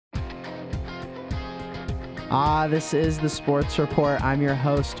This is the Sports Report. I'm your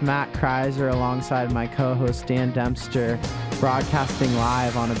host, Matt Kreiser, alongside my co-host, Dan Dempster, broadcasting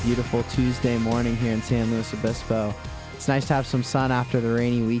live on a beautiful Tuesday morning here in San Luis Obispo. It's nice to have some sun after the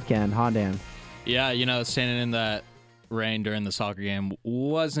rainy weekend, huh, Dan? Yeah, standing in that rain during the soccer game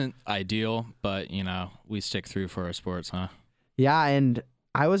wasn't ideal, but, we stick through for our sports, huh? Yeah, and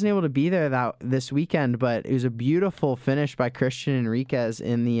I wasn't able to be there this weekend, but it was a beautiful finish by Christian Enriquez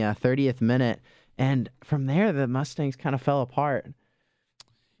in the 30th minute. And from there, the Mustangs kind of fell apart.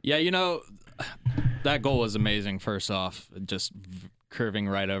 Yeah, that goal was amazing, first off, just curving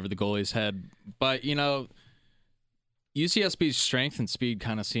right over the goalie's head. But, UCSB's strength and speed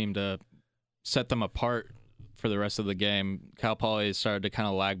kind of seemed to set them apart for the rest of the game. Cal Poly started to kind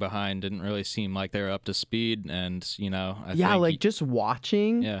of lag behind, didn't really seem like they were up to speed. And, I think just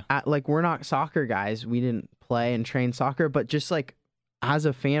watching, we're not soccer guys. We didn't play and train soccer, but just as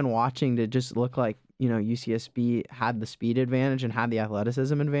a fan watching, to just look like, UCSB had the speed advantage and had the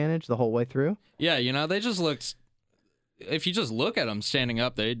athleticism advantage the whole way through. Yeah, they just looked, if you just look at them standing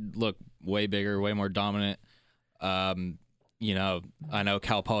up, they look way bigger, way more dominant. I know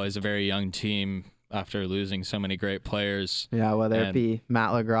Cal Poly is a very young team after losing so many great players. Yeah, whether it be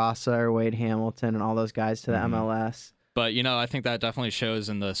Matt LaGrassa or Wade Hamilton and all those guys to the MLS. But, I think that definitely shows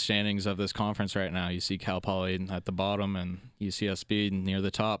in the standings of this conference right now. You see Cal Poly at the bottom and UCSB near the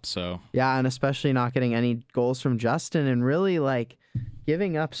top. So yeah, and especially not getting any goals from Justin and really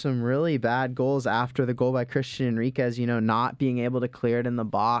giving up some really bad goals after the goal by Christian Enriquez, not being able to clear it in the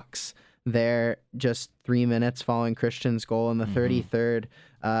box there just 3 minutes following Christian's goal in the 33rd.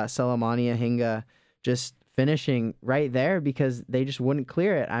 Salamania Hinga just finishing right there because they just wouldn't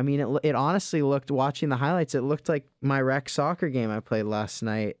clear it. I mean, it honestly looked, watching the highlights, it looked like my rec soccer game I played last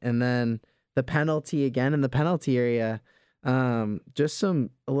night. And then the penalty again in the penalty area, just a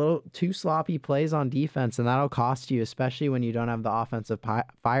little too sloppy plays on defense, and that'll cost you, especially when you don't have the offensive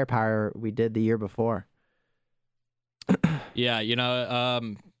firepower we did the year before. Yeah,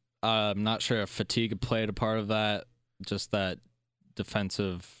 I'm not sure if fatigue played a part of that, just that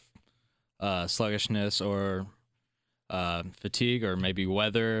defensive sluggishness or fatigue, or maybe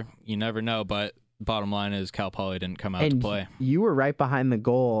weather. You never know, but bottom line is Cal Poly didn't come out to play. You were right behind the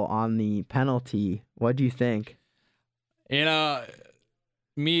goal on the penalty. What do you think?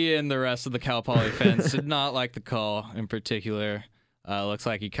 Me and the rest of the Cal Poly fans did not like the call in particular. Looks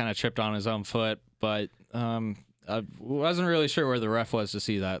like he kind of tripped on his own foot, but I wasn't really sure where the ref was to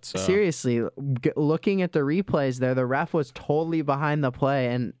see that. So seriously, looking at the replays there, the ref was totally behind the play.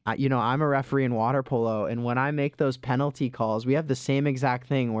 And, I'm a referee in water polo, and when I make those penalty calls, we have the same exact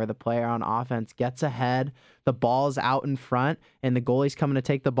thing where the player on offense gets ahead, the ball's out in front, and the goalie's coming to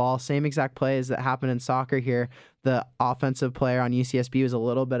take the ball. Same exact plays that happen in soccer here. The offensive player on UCSB was a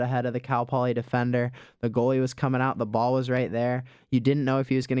little bit ahead of the Cal Poly defender. The goalie was coming out. The ball was right there. You didn't know if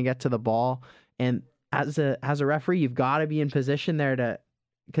he was going to get to the ball. And as a referee, you've got to be in position there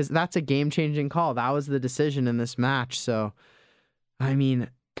because that's a game-changing call. That was the decision in this match. So, I mean,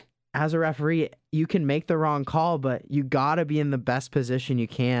 as a referee, you can make the wrong call, but you got to be in the best position you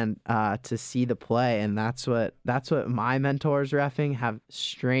can to see the play, and that's what my mentors reffing have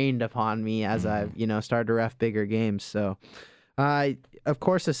strained upon me as I've started to ref bigger games. So, of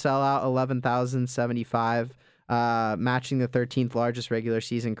course, a sellout, 11,075, matching the 13th largest regular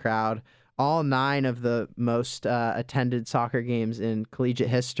season crowd. All 9 of the most attended soccer games in collegiate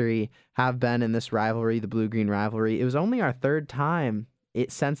history have been in this rivalry, the Blue-Green rivalry. It was only our 3rd time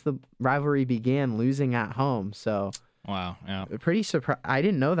since the rivalry began losing at home. So, wow, yeah, pretty surprised. I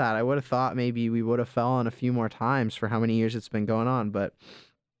didn't know that. I would have thought maybe we would have fallen a few more times for how many years it's been going on. But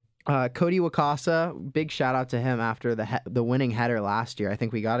Cody Wakasa, big shout out to him after the winning header last year. I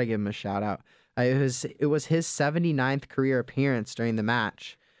think we got to give him a shout out. It was his 79th career appearance during the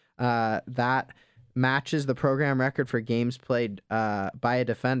match. That matches the program record for games played by a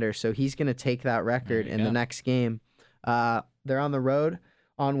defender. So he's going to take that record in the next game. They're on the road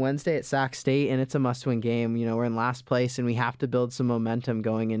on Wednesday at Sac State, and it's a must-win game. We're in last place, and we have to build some momentum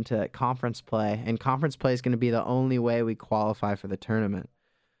going into conference play. And conference play is going to be the only way we qualify for the tournament.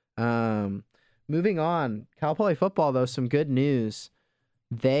 Moving on, Cal Poly football, though, some good news.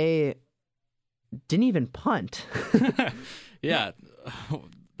 They didn't even punt. Yeah.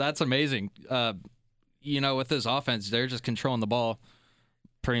 That's amazing. With this offense, they're just controlling the ball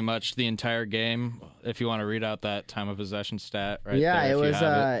pretty much the entire game. If you want to read out that time of possession stat, right? Yeah,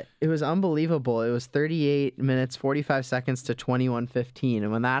 there, it was unbelievable. It was 38 minutes 45 seconds to 21:15,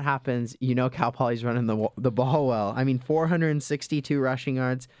 and when that happens, Cal Poly's running the ball well. I mean, 462 rushing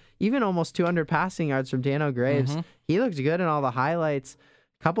yards, even almost 200 passing yards from Dano Graves. He looked good in all the highlights.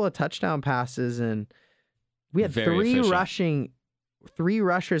 A couple of touchdown passes, and We had Very efficient. three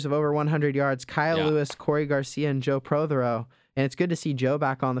rushers of over 100 yards: Kyle Lewis, Corey Garcia, and Joe Prothero. And it's good to see Joe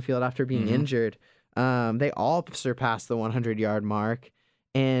back on the field after being injured. They all surpassed the 100-yard mark,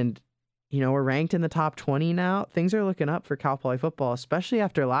 and we're ranked in the top 20 now. Things are looking up for Cal Poly football, especially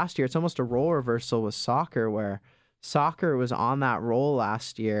after last year. It's almost a role reversal with soccer, where soccer was on that roll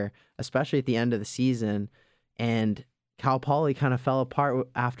last year, especially at the end of the season, and Cal Poly kind of fell apart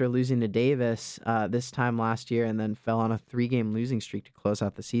after losing to Davis this time last year, and then fell on a 3-game losing streak to close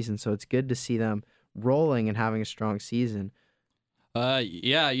out the season. So it's good to see them rolling and having a strong season.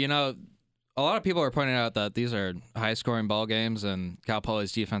 Yeah, a lot of people are pointing out that these are high-scoring ball games, and Cal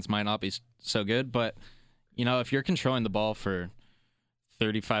Poly's defense might not be so good. But if you're controlling the ball for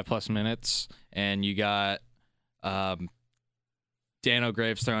 35+ minutes, and you got Dan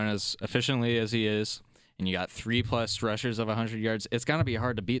O'Graves throwing as efficiently as he is, and you got 3+ rushers of 100 yards, it's going to be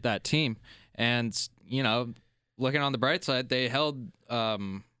hard to beat that team. And, looking on the bright side, they held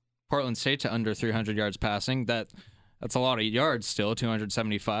Portland State to under 300 yards passing. That's a lot of yards still,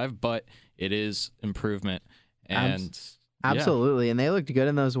 275, but it is improvement. And absolutely, and they looked good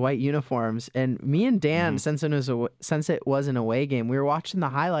in those white uniforms. And me and Dan, since it was an away game, we were watching the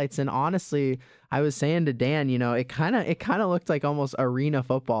highlights, and honestly, I was saying to Dan, it kind of looked like almost arena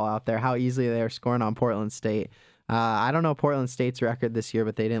football out there, how easily they were scoring on Portland State. I don't know Portland State's record this year,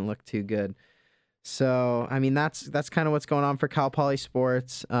 but they didn't look too good. So, I mean, that's kind of what's going on for Cal Poly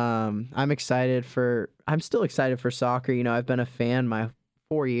sports. I'm still excited for soccer. I've been a fan my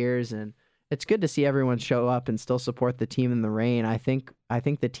 4 years, and it's good to see everyone show up and still support the team in the rain. I think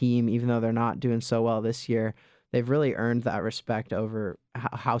the team, even though they're not doing so well this year, they've really earned that respect over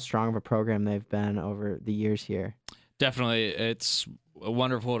how strong of a program they've been over the years here. Definitely. It's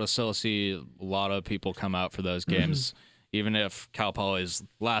wonderful to still see a lot of people come out for those games. Even if Cal Poly is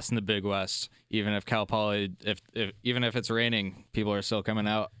last in the Big West, even if Cal Poly, even if it's raining, people are still coming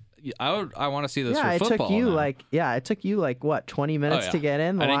out. I want to see this for football. It took you what, 20 minutes to get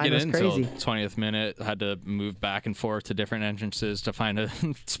in? The line was crazy. I didn't get in until 20th minute. I had to move back and forth to different entrances to find a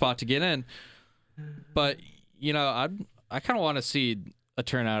spot to get in. But I kind of want to see a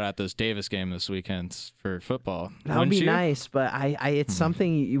turnout at this Davis game this weekend for football. That would be nice, but it's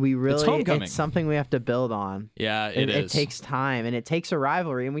something it's something we have to build on. Yeah, it is. It takes time, and it takes a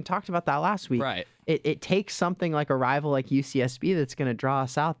rivalry, and we talked about that last week. Right. It takes something like a rival like UCSB that's going to draw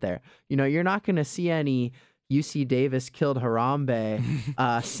us out there. You're not going to see any UC Davis killed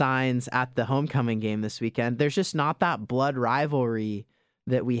Harambe signs at the homecoming game this weekend. There's just not that blood rivalry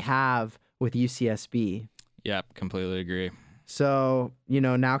that we have with UCSB. Yep, completely agree. So,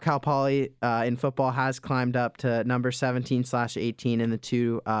 now Cal Poly in football has climbed up to number 17/18 in the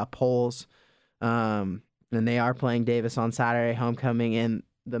two polls. And they are playing Davis on Saturday, homecoming, and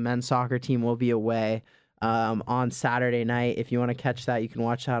the men's soccer team will be away on Saturday night. If you want to catch that, you can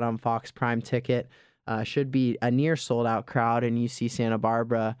watch that on Fox Prime Ticket. Should be a near sold-out crowd in UC Santa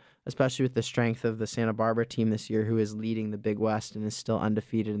Barbara, especially with the strength of the Santa Barbara team this year, who is leading the Big West and is still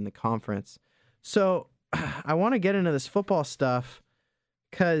undefeated in the conference. So I want to get into this football stuff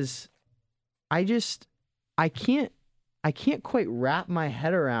because I can't quite wrap my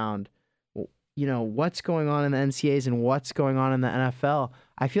head around what's going on in the NCAAs and what's going on in the NFL.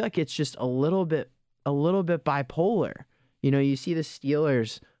 I feel like it's just a little bit bipolar. You see the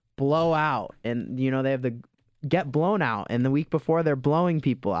Steelers blow out, and they have the get blown out, and the week before they're blowing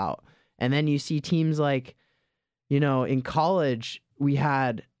people out. And then you see teams like, in college we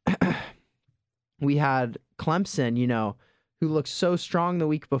had Clemson, who looked so strong the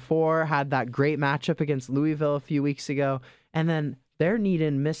week before, had that great matchup against Louisville a few weeks ago, and then they're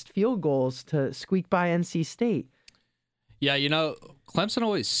needing missed field goals to squeak by NC State. Yeah, Clemson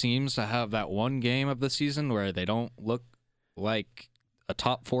always seems to have that one game of the season where they don't look like a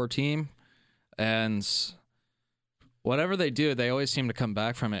top 4 team, and whatever they do, they always seem to come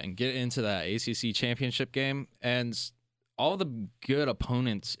back from it and get into that ACC championship game. And all the good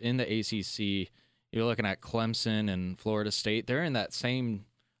opponents in the ACC, you're looking at Clemson and Florida State, they're in that same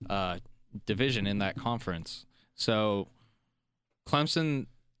division in that conference. So Clemson,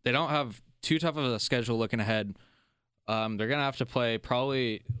 they don't have too tough of a schedule looking ahead. They're going to have to play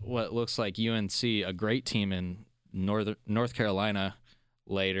probably what looks like UNC, a great team in North Carolina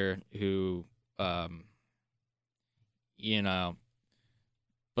later, who, but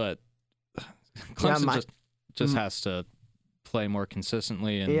Clemson just has to play more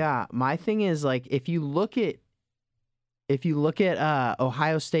consistently. And my thing is, like, if you look at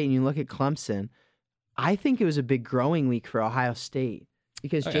Ohio State and you look at Clemson, I think it was a big growing week for Ohio State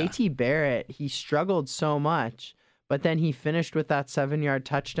because JT Barrett, he struggled so much, but then he finished with that 7-yard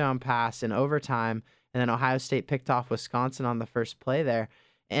touchdown pass in overtime, and then Ohio State picked off Wisconsin on the first play there.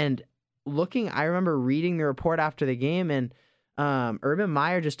 And I remember reading the report after the game, and Urban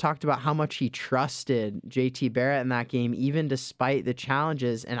Meyer just talked about how much he trusted JT Barrett in that game, even despite the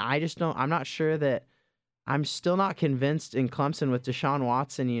challenges. And I'm not sure that, I'm still not convinced in Clemson with Deshaun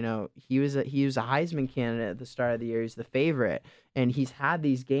Watson. He was a Heisman candidate at the start of the year. He's the favorite, and he's had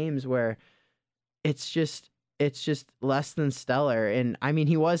these games where it's just less than stellar. And I mean,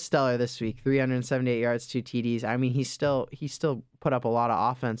 he was stellar this week, 378 yards, 2 TDs. I mean, he still put up a lot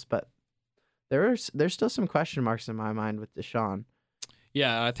of offense, but there's still some question marks in my mind with Deshaun.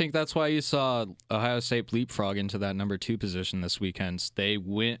 Yeah, I think that's why you saw Ohio State leapfrog into that number 2 position this weekend. They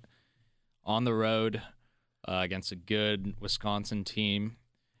went on the road against a good Wisconsin team,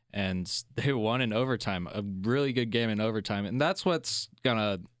 and they won in overtime, a really good game in overtime. And that's what's going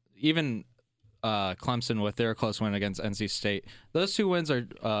to, even Clemson with their close win against NC State, those 2 wins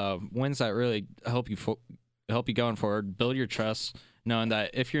are wins that really help you going forward, build your trust, knowing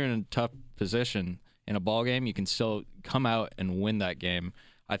that if you're in a tough position in a ball game, you can still come out and win that game.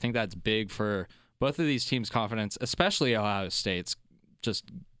 I think that's big for both of these teams' confidence, especially Ohio State's just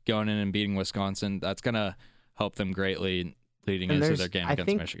going in and beating Wisconsin. That's going to help them greatly leading into their game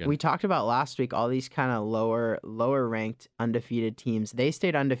against Michigan. We talked about last week all these kind of lower ranked undefeated teams. They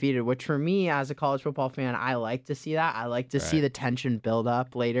stayed undefeated, which for me as a college football fan, I like to see that. I like to see the tension build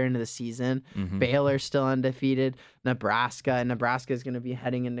up later into the season. Mm-hmm. Baylor's still undefeated. Nebraska is going to be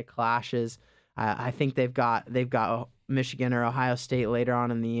heading into clashes. I think they've got Michigan or Ohio State later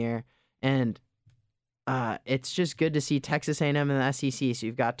on in the year, and it's just good to see Texas A&M in the SEC. So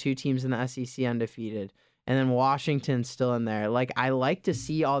you've got 2 teams in the SEC undefeated. And then Washington's still in there. Like, I like to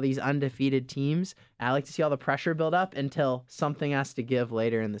see all these undefeated teams. I like to see all the pressure build up until something has to give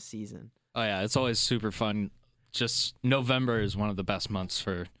later in the season. Oh, yeah. It's always super fun. Just November is one of the best months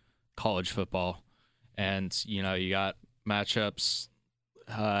for college football. And, you got matchups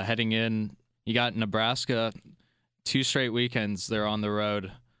heading in. You got Nebraska, 2 straight weekends. They're on the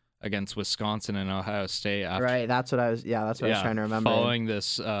road against Wisconsin and Ohio State. Right. That's what I was trying to remember. Following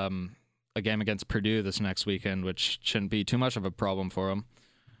this, a game against Purdue this next weekend, which shouldn't be too much of a problem for them.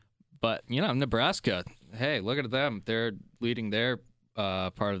 But, Nebraska, hey, look at them. They're leading their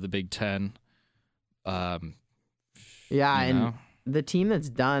part of the Big Ten. And the team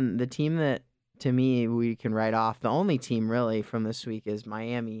that, to me, we can write off, the only team really from this week is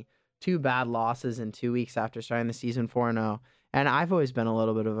Miami. 2 bad losses in 2 weeks after starting the season 4-0. And I've always been a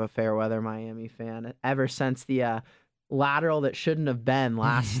little bit of a fair weather Miami fan ever since the lateral that shouldn't have been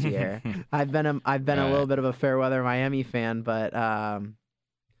last year. I've been a little bit of a fair weather Miami fan, but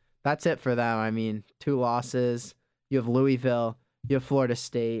that's it for them. I mean, 2 losses. You have Louisville, you have Florida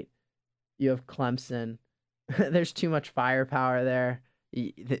State, you have Clemson. There's too much firepower there.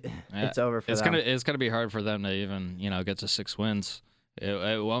 It's over for them. It's gonna be hard for them to even get to 6 wins.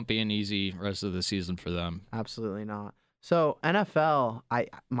 It won't be an easy rest of the season for them. Absolutely not. So NFL,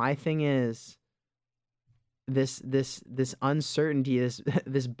 my thing is this uncertainty, not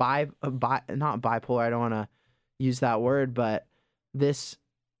bipolar. I don't want to use that word, but it's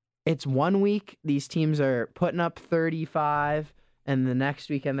 1 week these teams are putting up 35, and the next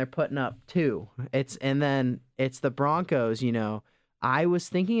weekend they're putting up 2. And then it's the Broncos. I was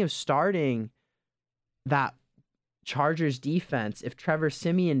thinking of starting that Chargers defense if Trevor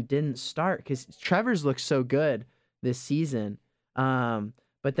Siemian didn't start, because Trevor's looked so good this season.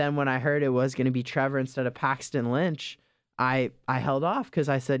 But then when I heard it was going to be Trevor instead of Paxton Lynch, I held off because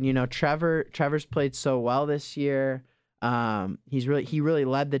I said, Trevor's played so well this year. He really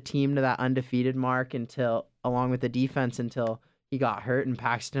led the team to that undefeated mark along with the defense until he got hurt and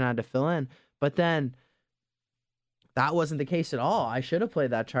Paxton had to fill in. But then that wasn't the case at all. I should have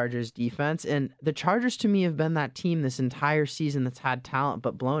played that Chargers defense. And the Chargers to me have been that team this entire season that's had talent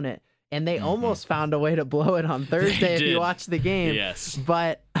but blown it. And they almost found a way to blow it on Thursday if you watch the game. Yes.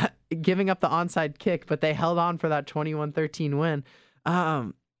 But giving up the onside kick, but they held on for that 21-13 win.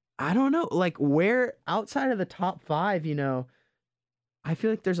 I don't know, like where outside of the top 5, I feel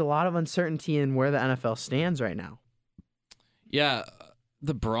like there's a lot of uncertainty in where the NFL stands right now. Yeah,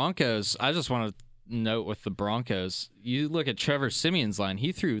 the Broncos, I just want to note with the Broncos, you look at Trevor Siemian's line,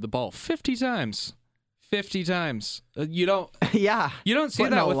 he threw the ball 50 times. 50 times. You don't see that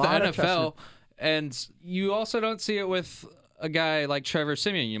with the NFL, and you also don't see it with a guy like Trevor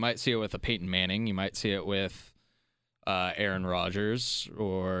Siemian. You might see it with a Peyton Manning. You might see it with Aaron Rodgers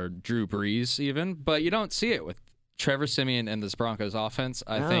or Drew Brees even, but you don't see it with Trevor Siemian and this Broncos offense.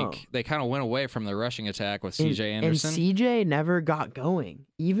 I think they kind of went away from the rushing attack with C.J. Anderson. And C.J. never got going.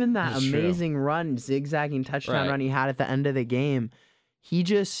 Even that amazing run, zigzagging touchdown run he had at the end of the game, he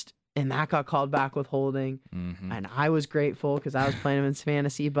just and that got called back with holding. Mm-hmm. And I was grateful because I was playing him in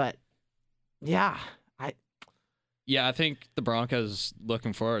fantasy. But yeah, I think the Broncos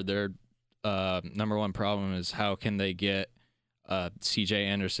looking forward, their number one problem is how can they get C.J.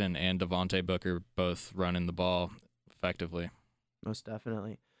 Anderson and Devontae Booker both running the ball effectively. Most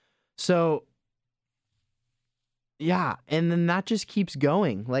definitely. So, yeah, and then that just keeps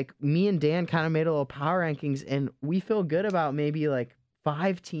going. Like, me and Dan kind of made a little power rankings, and we feel good about maybe like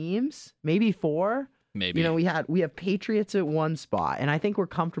 5 teams, maybe 4. Maybe. You know, we have Patriots at 1 spot, and I think we're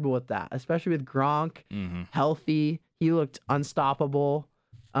comfortable with that, especially with Gronk healthy. He looked unstoppable.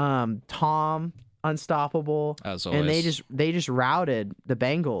 Tom unstoppable. As always. And they just routed the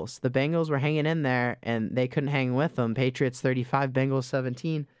Bengals. The Bengals were hanging in there, and they couldn't hang with them. Patriots 35, Bengals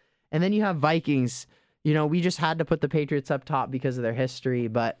 17. And then you have Vikings. You know, we just had to put the Patriots up top because of their history,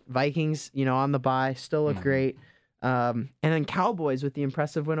 but Vikings, you know, on the bye still look great. And then Cowboys with the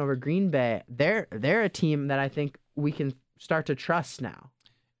impressive win over Green Bay. They're a team that I think we can start to trust now.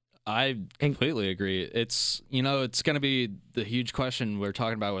 I completely agree. It's, you know, it's going to be the huge question we're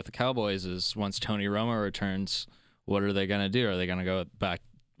talking about with the Cowboys is once Tony Romo returns, what are they going to do? Are they going to go back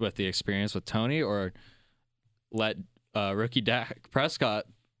with the experience with Tony or let rookie Dak Prescott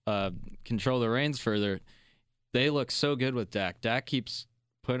control the reins further? They look so good with Dak. Dak keeps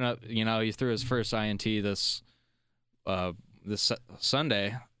putting up, you know, he threw his first INT this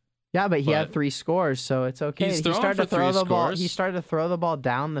Sunday. Yeah, but he had 3 scores, so it's okay. He started to throw the ball. He started to throw the ball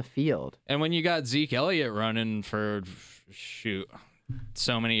down the field. And when you got Zeke Elliott running for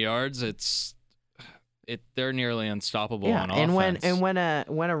so many yards, they're nearly unstoppable on offense. And when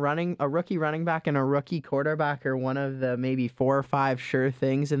a rookie running back and a rookie quarterback are one of the maybe 4 or 5 sure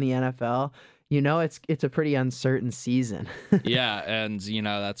things in the NFL, you know it's a pretty uncertain season. Yeah, and you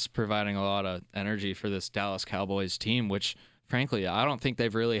know that's providing a lot of energy for this Dallas Cowboys team, which frankly I don't think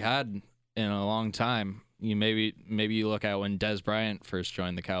they've really had in a long time. You maybe you look at when Dez Bryant first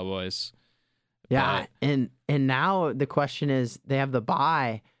joined the Cowboys. Yeah, and now the question is they have the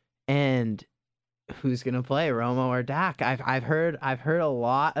bye, and who's gonna play, Romo or Dak? I've heard a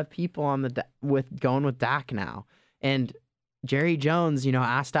lot of people on going with Dak now, and Jerry Jones, you know,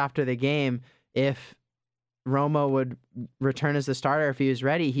 asked after the game if Romo would return as the starter if he was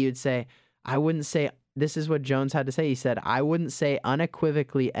ready. He would say, "I wouldn't say." This is what Jones had to say. He said, "I wouldn't say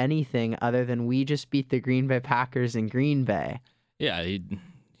unequivocally anything other than we just beat the Green Bay Packers in Green Bay." Yeah,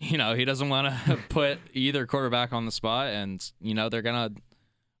 he doesn't want to put either quarterback on the spot, and you know they're gonna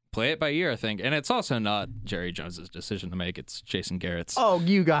play it by ear, I think. And it's also not Jerry Jones's decision to make. It's Jason Garrett's. Oh,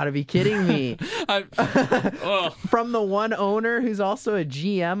 you got to be kidding me. From the one owner who's also a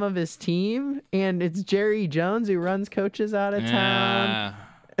GM of his team, and it's Jerry Jones who runs coaches out of town.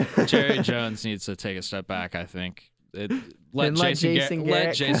 Jerry Jones needs to take a step back, I think. Let Jason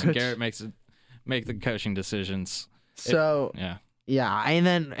Garrett make the coaching decisions. So, yeah, and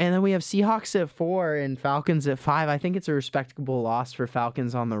then we have Seahawks at 4 and Falcons at 5. I think it's a respectable loss for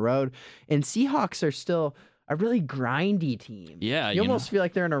Falcons on the road. And Seahawks are still a really grindy team. Yeah, you almost feel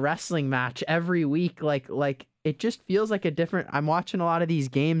like they're in a wrestling match every week. Like it just feels like a different. I'm watching a lot of these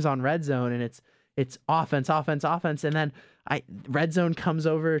games on Red Zone, and it's offense, and then Red Zone comes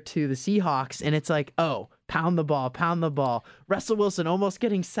over to the Seahawks, and it's like, oh, pound the ball. Russell Wilson almost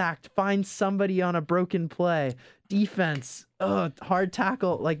getting sacked. Find somebody on a broken play. Defense, hard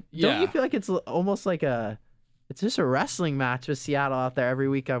tackle. Like, don't you feel like it's almost like it's just a wrestling match with Seattle out there every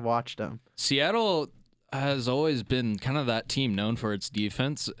week I've watched them? Seattle has always been kind of that team known for its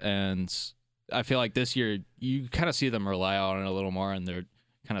defense, and I feel like this year you kind of see them rely on it a little more, and they're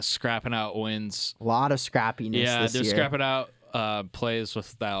kind of scrapping out wins. A lot of scrappiness this year. Yeah, they're scrapping out plays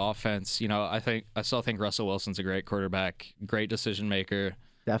with that offense. You know, I still think Russell Wilson's a great quarterback, great decision maker.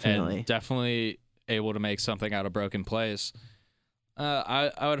 Definitely. And definitely able to make something out of broken plays.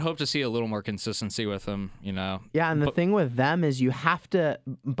 I would hope to see a little more consistency with them, you know. Yeah, and the thing with them is you have to,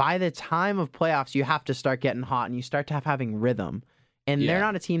 by the time of playoffs, you have to start getting hot and you start to having rhythm. And they're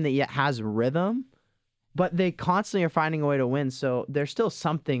not a team that yet has rhythm, but they constantly are finding a way to win, so there's still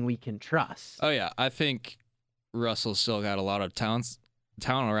something we can trust. Oh, yeah. I think Russell's still got a lot of talent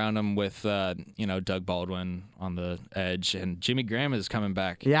around him with, Doug Baldwin on the edge, and Jimmy Graham is coming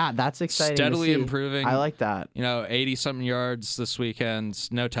back. Yeah, that's exciting. Steadily improving. I like that. 80-something yards this weekend,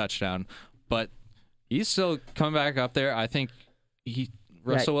 no touchdown, but he's still coming back up there. I think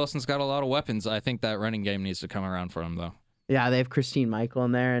Russell Wilson's got a lot of weapons. I think that running game needs to come around for him, though. Yeah, they have Christine Michael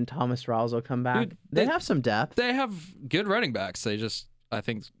in there, and Thomas Rawls will come back. Dude, they have some depth. They have good running backs. They just, I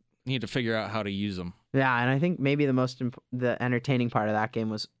think, need to figure out how to use them. Yeah, and I think maybe the entertaining part of that game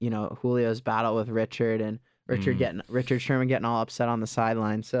was, Julio's battle with Richard, and Richard Sherman getting all upset on the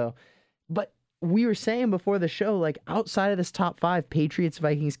sideline. So, but we were saying before the show, like outside of this top 5, Patriots,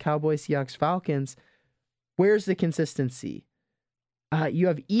 Vikings, Cowboys, Seahawks, Falcons, where's the consistency? You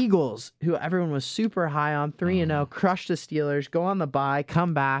have Eagles, who everyone was super high on, 3-0, crush the Steelers, go on the bye,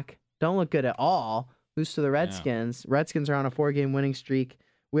 come back, don't look good at all, lose to the Redskins. Yeah. Redskins are on a 4-game winning streak.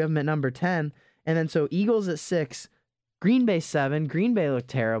 We have them at number 10. And then so Eagles at 6, Green Bay 7. Green Bay looked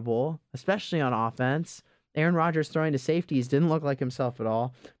terrible, especially on offense. Aaron Rodgers throwing to safeties didn't look like himself at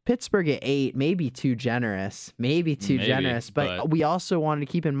all. Pittsburgh at 8, maybe too generous. But we also wanted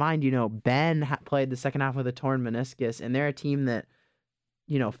to keep in mind, Ben played the second half with a torn meniscus, and they're a team that,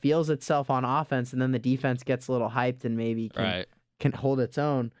 feels itself on offense, and then the defense gets a little hyped and maybe can hold its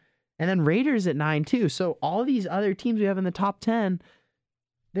own. And then Raiders at 9 too. So all these other teams we have in the top 10,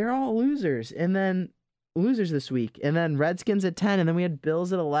 they're all losers. And then losers this week. And then Redskins at 10, and then we had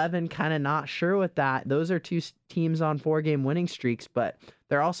Bills at 11, kind of not sure with that. Those are 2 teams on 4-game winning streaks, but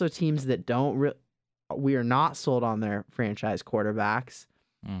they're also teams that we are not sold on their franchise quarterbacks.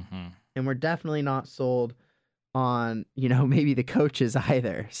 Mm-hmm. And we're definitely not sold on, maybe the coaches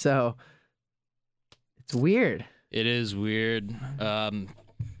either. So it's weird. It is weird.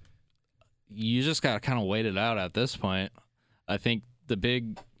 You just got to kind of wait it out at this point. I think the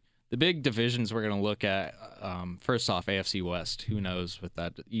big divisions we're going to look at, first off, AFC West. Who knows with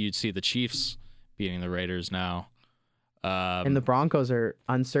that? You'd see the Chiefs beating the Raiders now. And the Broncos are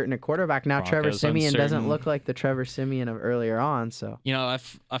uncertain at quarterback. Now Trevor Siemian doesn't look like the Trevor Siemian of earlier on. So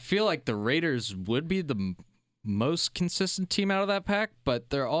I feel like the Raiders would be the most consistent team out of that pack,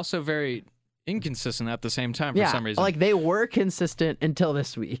 but they're also very inconsistent at the same time for some reason. Like they were consistent until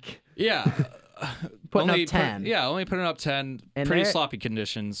this week. Yeah. Putting up 10. Only putting up 10. And pretty sloppy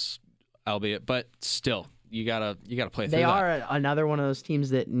conditions, albeit, but still, you gotta play through that. They are another one of those teams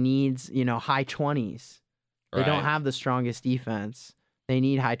that needs, high 20s. They don't have the strongest defense. They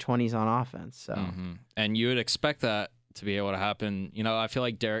need high 20s on offense. So, and you would expect that to be able to happen. I feel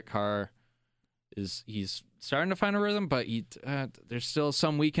like Derek Carr he's starting to find a rhythm, but there's still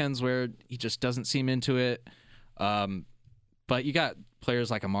some weekends where he just doesn't seem into it. But you got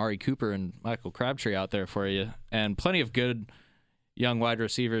players like Amari Cooper and Michael Crabtree out there for you, and plenty of good young wide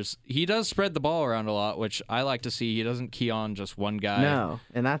receivers. He does spread the ball around a lot, which I like to see. He doesn't key on just one guy. No,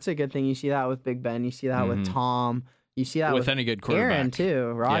 and that's a good thing. You see that with Big Ben. You see that with Tom. You see that with any good quarterback. Aaron,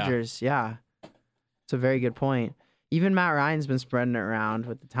 too. Rodgers, yeah. It's a very good point. Even Matt Ryan's been spreading it around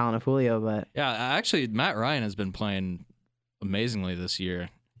with the talent of Julio, but... Yeah, actually, Matt Ryan has been playing amazingly this year.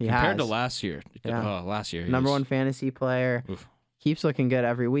 Compared to last year. Yeah. Last year. Number 1 fantasy player. Oof. Keeps looking good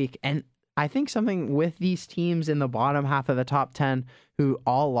every week. And I think something with these teams in the bottom half of the top 10 who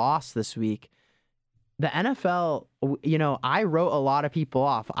all lost this week, the NFL, I wrote a lot of people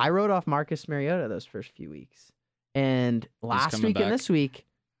off. I wrote off Marcus Mariota those first few weeks. And last week and this week,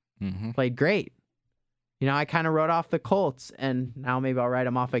 played great. I kind of wrote off the Colts, and now maybe I'll write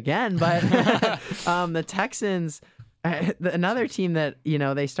them off again. But the Texans, another team that,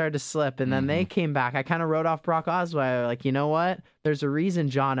 they started to slip, and then they came back. I kind of wrote off Brock Osweiler. Like, you know what? There's a reason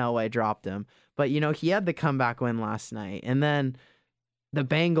John Elway dropped him. But, he had the comeback win last night. And then the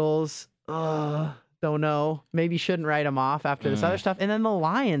Bengals, don't know. Maybe shouldn't write them off after this other stuff. And then the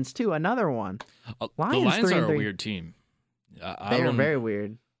Lions, too, another one. The Lions are a weird team. They are very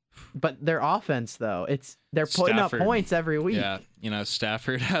weird. But their offense, though, they're putting up points every week. Yeah,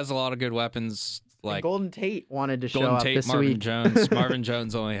 Stafford has a lot of good weapons. Like and Golden Tate wanted to show up this Marvin week. Jones. Marvin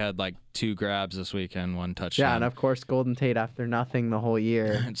Jones only had like 2 grabs this weekend, 1 touchdown. Yeah, and of course Golden Tate after nothing the whole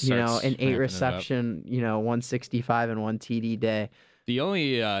year. An 8 reception, 165 and 1 TD day. The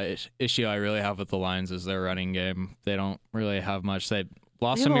only issue I really have with the Lions is their running game. They don't really have much. They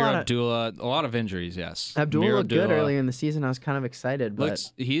lost Amir Abdullah. A lot of injuries, yes. Abdullah looked good earlier in the season. I was kind of excited.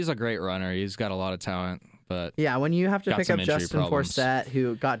 But he's a great runner. He's got a lot of talent. But yeah, when you have to pick up Justin Forsett,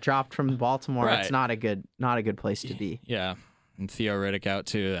 who got dropped from Baltimore, right. It's not a good place to be. Yeah, and Theo Riddick out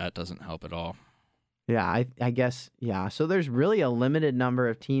too. That doesn't help at all. Yeah, I guess, yeah. So there's really a limited number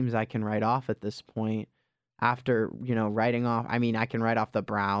of teams I can write off at this point. After, writing off, I can write off the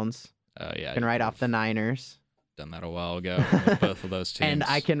Browns. Yeah. I can write off the Niners. Done that a while ago with both of those teams.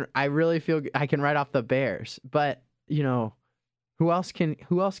 And I really feel I can write off the Bears. But, who else can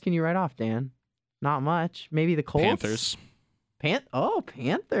you write off, Dan? Not much. Maybe the Colts. Panthers.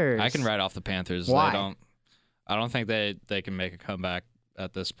 Panthers. I can write off the Panthers. Why? I don't think they can make a comeback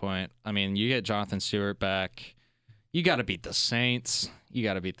at this point. You get Jonathan Stewart back. You got to beat the Saints. You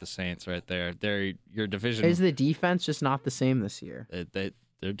got to beat the Saints right there. They're your division. Is the defense just not the same this year?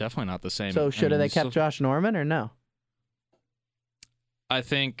 They're definitely not the same. So should have they kept Josh Norman or no? I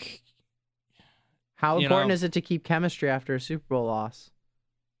think How important is it to keep chemistry after a Super Bowl loss?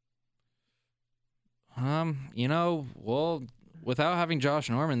 Well, without having Josh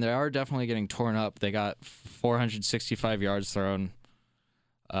Norman, they are definitely getting torn up. They got 465 yards thrown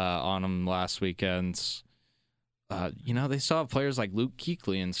on them last weekend. They still have players like Luke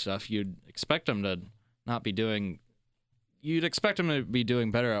Kuechly and stuff. You'd expect them to be doing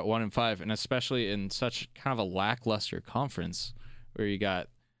better at 1-5, and especially in such kind of a lackluster conference where you got,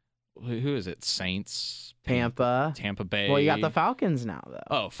 who is it? Saints, Tampa Bay. Well, you got the Falcons now, though.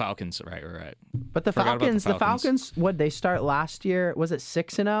 Oh, Falcons, right. But the Falcons, what'd they start last year? Was it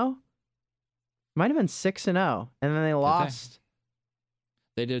 6-0? Might have been 6-0, and then they lost.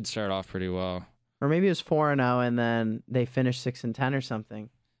 They did start off pretty well. Or maybe it was 4-0, and then they finished 6-10 or something.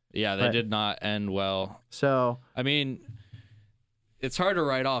 Yeah, they did not end well. So, I mean, it's hard to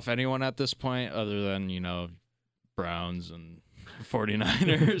write off anyone at this point other than, Browns and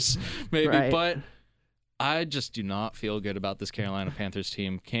 49ers, maybe. Right. But I just do not feel good about this Carolina Panthers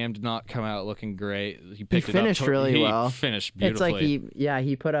team. Cam did not come out looking great. He finished really well. He finished beautifully. It's like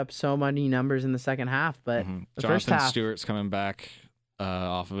he put up so many numbers in the second half, but the first half. Jonathan Stewart's coming back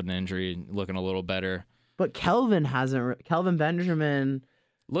off of an injury, looking a little better. But Kelvin Benjamin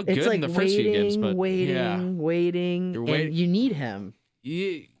looked good in the first few games, but waiting, and you need him.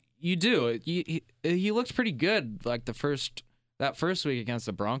 You do. He looked pretty good. Like that first week against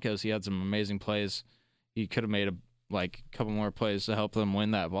the Broncos, he had some amazing plays. He could have made a couple more plays to help them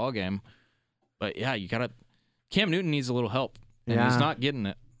win that ball game. But yeah, Cam Newton needs a little help, and he's not getting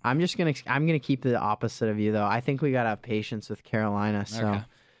it. I'm gonna keep the opposite of you though. I think we gotta have patience with Carolina. So, okay.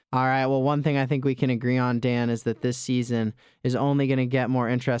 All right. Well, one thing I think we can agree on, Dan, is that this season is only gonna get more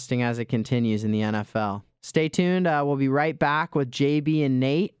interesting as it continues in the NFL. Stay tuned. We'll be right back with JB and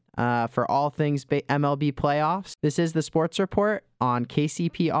Nate for all things MLB playoffs. This is the Sports Report on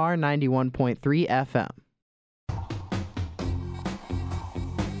KCPR 91.3 FM.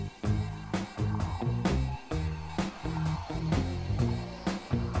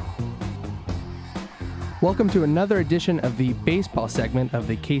 Welcome to another edition of the baseball segment of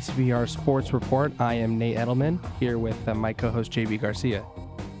the KCPR Sports Report. I am Nate Edelman, here with my co-host JB Garcia.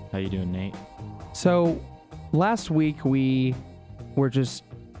 How you doing, Nate? So, last week we were just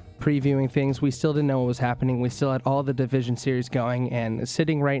previewing things. We still didn't know what was happening. We still had all the division series going, and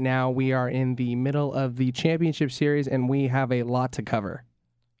sitting right now, we are in the middle of the championship series, and we have a lot to cover.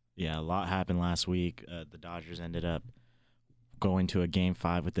 Yeah, a lot happened last week. The Dodgers ended up going to a Game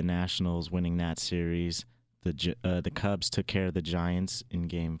 5 with the Nationals, winning that series. The Cubs took care of the Giants in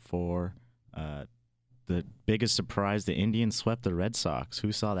Game 4. The biggest surprise, the Indians swept the Red Sox.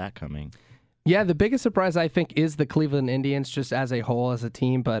 Who saw that coming? Yeah, the biggest surprise, I think, is the Cleveland Indians just as a whole, as a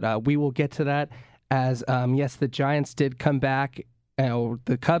team, but we will get to that as, yes, the Giants did come back.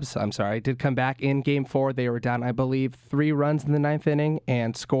 The Cubs, did come back in Game 4. They were down, I believe, 3 runs in the 9th inning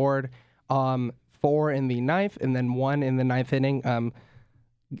and scored 4 in the 9th and then 1 in the 9th inning,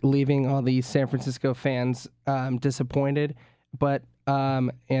 leaving all the San Francisco fans disappointed. But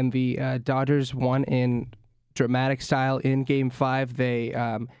and the Dodgers won in dramatic style in Game 5.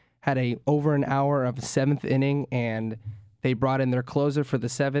 They had over an hour of 7th inning, and they brought in their closer for the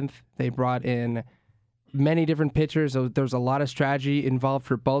 7th. They brought in many different pitchers. There was a lot of strategy involved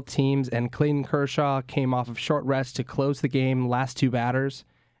for both teams, and Clayton Kershaw came off of short rest to close the game, last 2 batters,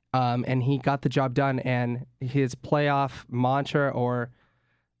 and he got the job done. And his playoff mantra, or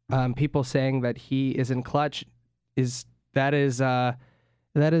people saying that he is in clutch, is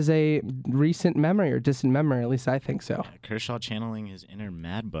a recent memory or distant memory. At least I think so. Yeah, Kershaw channeling his inner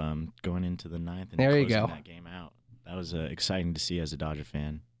mad bum going into the 9th and there you closing go. that game out. That was exciting to see as a Dodger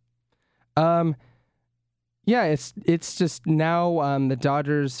fan. Yeah, it's just now the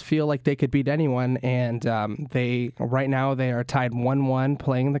Dodgers feel like they could beat anyone, and they are tied 1-1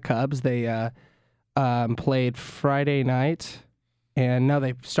 playing the Cubs. They played Friday night, and now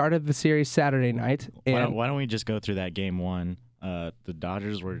they started the series Saturday night. And Why don't we just go through that Game 1? The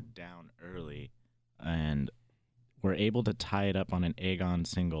Dodgers were down early and were able to tie it up on an Egon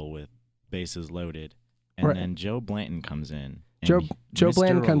single with bases loaded, and then Joe Blanton comes in. Joe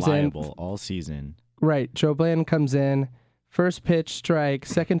Blanton comes in all season. Right. Joe Blanton comes in. First pitch, strike.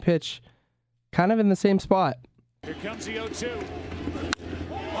 Second pitch, kind of in the same spot. Here comes the 0-2.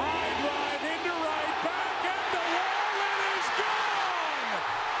 High drive into right, back at the wall, and it's gone!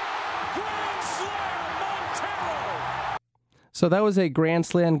 Grand slam, Montero! So that was a grand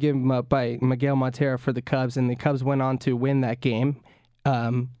slam given up by Miguel Montero for the Cubs, and the Cubs went on to win that game.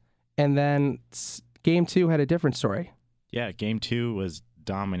 And then Game 2 had a different story. Yeah, Game 2 was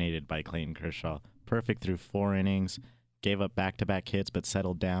dominated by Clayton Kershaw. Perfect through 4 innings, gave up back-to-back hits but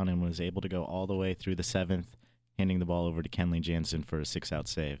settled down and was able to go all the way through the 7th, handing the ball over to Kenley Jansen for a 6-out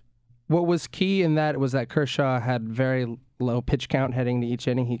save. What was key in that was that Kershaw had very low pitch count heading to each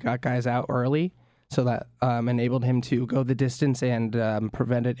inning. He got guys out early, so that enabled him to go the distance and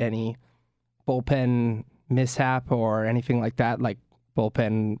prevented any bullpen mishap or anything like that. Like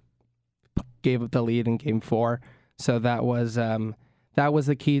bullpen gave up the lead in Game 4, so that was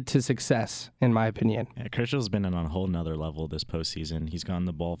the key to success, in my opinion. Yeah, Kershaw's been on a whole nother level this postseason. He's gotten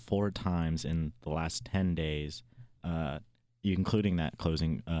the ball 4 times in the last 10 days. Including that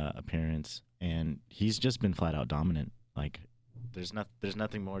closing appearance, and he's just been flat out dominant. Like, there's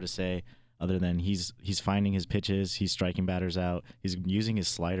nothing more to say other than he's finding his pitches, he's striking batters out, he's using his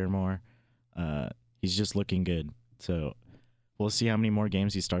slider more. He's just looking good. So we'll see how many more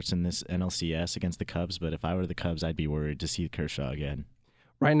games he starts in this NLCS against the Cubs. But if I were the Cubs, I'd be worried to see Kershaw again.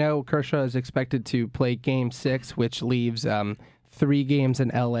 Right now, Kershaw is expected to play Game 6, which leaves 3 games in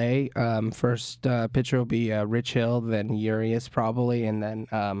LA. First pitcher will be Rich Hill, then Urias probably, and then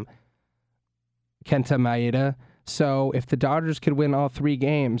Kenta Maeda. So if the Dodgers could win all 3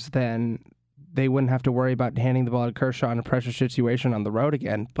 games, then they wouldn't have to worry about handing the ball to Kershaw in a pressure situation on the road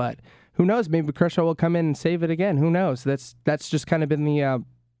again. But who knows? Maybe Kershaw will come in and save it again. Who knows? That's just kind of been the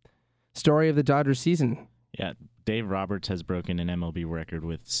story of the Dodgers season. Yeah, Dave Roberts has broken an MLB record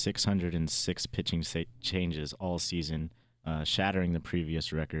with 606 pitching changes all season, shattering the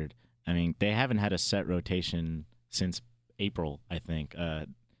previous record. I mean, they haven't had a set rotation since April, I think.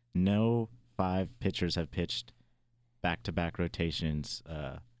 No 5 pitchers have pitched back-to-back rotations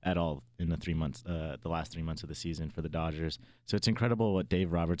at all in the last 3 months of the season for the Dodgers. So it's incredible what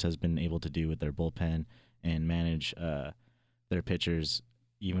Dave Roberts has been able to do with their bullpen and manage their pitchers,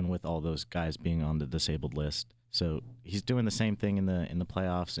 even with all those guys being on the disabled list. So he's doing the same thing in the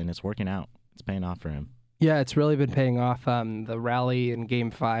playoffs, and it's working out. It's paying off for him. Yeah, it's really been paying off. The rally in Game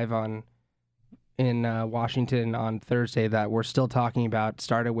 5 in Washington on Thursday that we're still talking about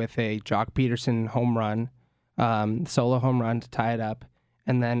started with a Jock Peterson home run, solo home run to tie it up,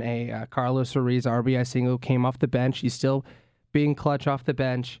 and then a Carlos Ruiz RBI single came off the bench. He's still being clutch off the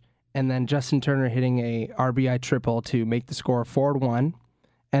bench, and then Justin Turner hitting a RBI triple to make the score 4-1.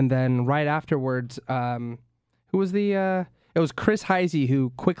 And then right afterwards, who was the? It was Chris Heisey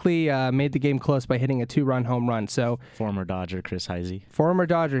who quickly made the game close by hitting a 2-run home run. So former Dodger Chris Heisey. Former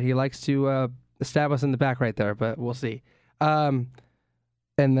Dodger. He likes to stab us in the back right there, but we'll see. And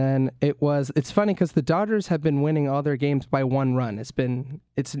then it's funny because the Dodgers have been winning all their games by 1 run.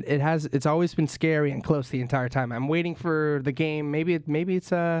 It's always been scary and close the entire time. I'm waiting for the game. Maybe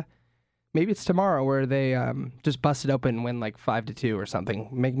it's tomorrow where they just bust it open and win like 5-2 or something.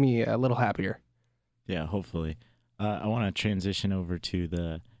 Make me a little happier. Yeah, hopefully. I want to transition over to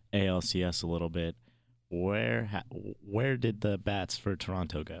the ALCS a little bit. Where did the bats for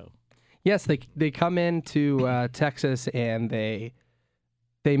Toronto go? Yes, they come into Texas and they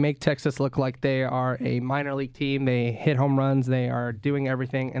make Texas look like they are a minor league team. They hit home runs. They are doing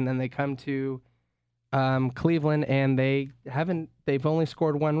everything, and then they come to Cleveland and they've only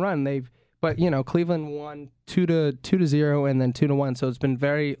scored 1 run. But Cleveland won 2-0 and then 2-1. So it's been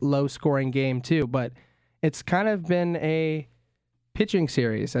very low scoring game too. But it's kind of been a pitching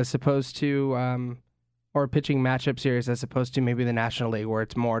series as opposed to, or a pitching matchup series as opposed to maybe the National League where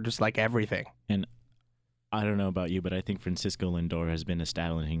it's more just like everything. And I don't know about you, but I think Francisco Lindor has been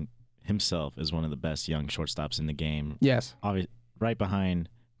establishing himself as one of the best young shortstops in the game. Yes. Right behind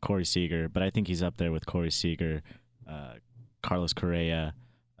Corey Seager, but I think he's up there with Corey Seager, Carlos Correa,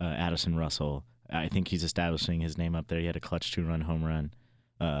 Addison Russell. I think he's establishing his name up there. He had a clutch 2-run home run.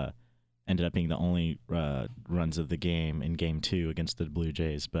 Ended up being the only runs of the game in Game 2 against the Blue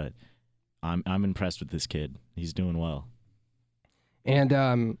Jays. But I'm impressed with this kid. He's doing well.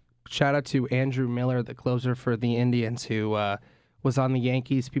 And shout out to Andrew Miller, the closer for the Indians, who was on the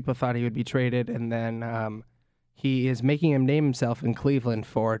Yankees. People thought he would be traded, and then he is making him name himself in Cleveland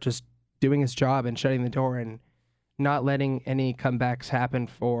for just doing his job and shutting the door and not letting any comebacks happen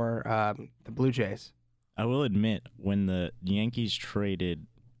for the Blue Jays. I will admit, when the Yankees traded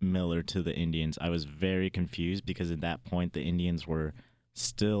Miller to the Indians, I was very confused because at that point the Indians were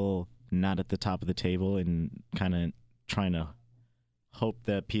still not at the top of the table and kind of trying to hope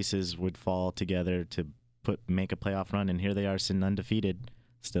that pieces would fall together to make a playoff run, and here they are sitting undefeated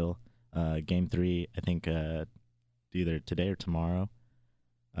still. Game 3, I think either today or tomorrow.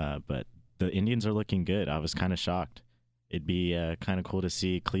 But the Indians are looking good. I was kind of shocked. It'd be kind of cool to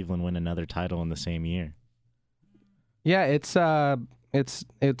see Cleveland win another title in the same year. Yeah, it's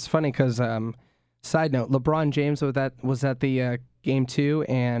funny because side note, LeBron James was at the Game 2,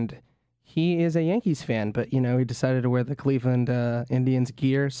 and he is a Yankees fan, but, he decided to wear the Cleveland Indians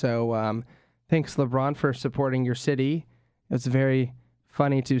gear. So thanks, LeBron, for supporting your city. It's very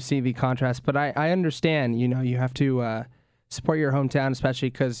funny to see the contrast, but I understand, you have to support your hometown, especially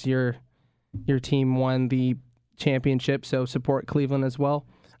because your team won the championship, so support Cleveland as well.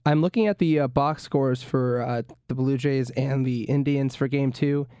 I'm looking at the box scores for the Blue Jays and the Indians for Game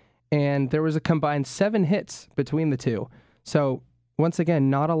 2, and there was a combined 7 hits between the two. So, once again,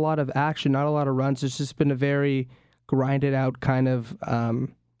 not a lot of action, not a lot of runs. It's just been a very grinded out kind of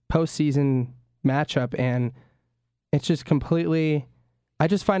postseason matchup, and it's just completely... I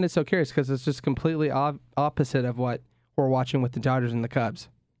just find it so curious because it's just completely opposite of what we're watching with the Dodgers and the Cubs.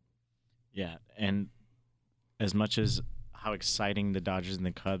 Yeah, and as much as how exciting the Dodgers and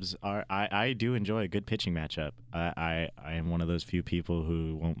the Cubs are, I do enjoy a good pitching matchup. I am one of those few people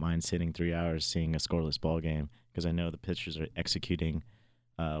who won't mind sitting 3 hours seeing a scoreless ball game because I know the pitchers are executing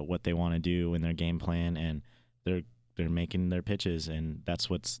what they want to do in their game plan, and they're making their pitches, and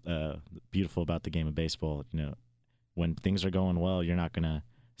that's what's beautiful about the game of baseball. When things are going well, you're not going to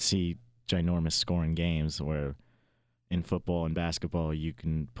see ginormous scoring games where in football and basketball you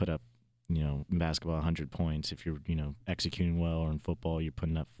can put up, in basketball 100 points if you're, executing well, or in football you're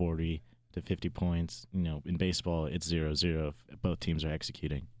putting up 40 to 50 points. In baseball it's 0-0 if both teams are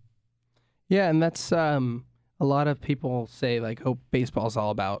executing. Yeah, and that's a lot of people say baseball's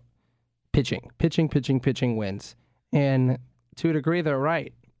all about pitching wins. And to a degree they're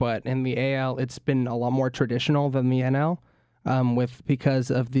right. But in the AL, it's been a lot more traditional than the NL,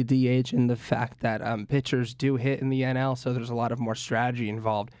 because of the DH and the fact that pitchers do hit in the NL, so there's a lot of more strategy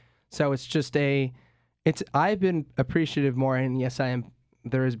involved. So it's just I've been appreciative more, and yes,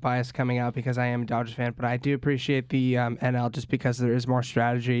 there is bias coming out because I am a Dodgers fan, but I do appreciate the NL just because there is more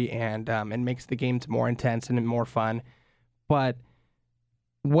strategy, and it makes the games more intense and more fun. But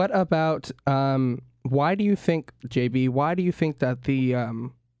what about, why do you think, JB, that the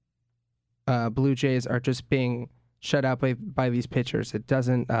Blue Jays are just being shut out by these pitchers? It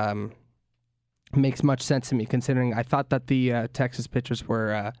doesn't makes much sense to me, considering I thought that the Texas pitchers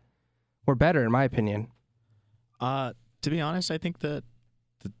were better, in my opinion. To be honest, I think that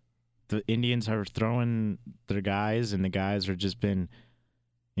the Indians are throwing their guys, and the guys are just been,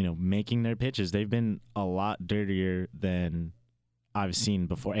 making their pitches. They've been a lot dirtier than I've seen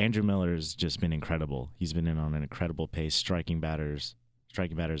before. Andrew Miller's just been incredible. He's been in on an incredible pace, striking batters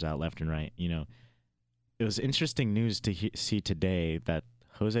out left and right. It was interesting news to see today that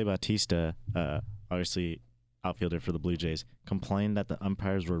Jose Bautista, obviously outfielder for the Blue Jays, complained that the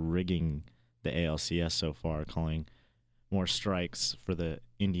umpires were rigging the ALCS so far, calling more strikes for the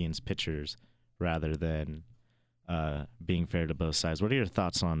Indians pitchers rather than being fair to both sides. What are your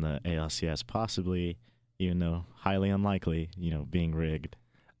thoughts on the ALCS possibly, even though highly unlikely, being rigged?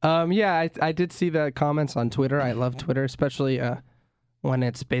 Yeah, I did see the comments on Twitter. I love Twitter, especially when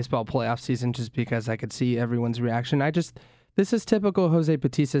it's baseball playoff season, just because I could see everyone's reaction. This is typical Jose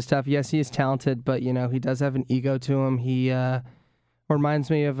Bautista stuff. Yes, he is talented, but, he does have an ego to him. He reminds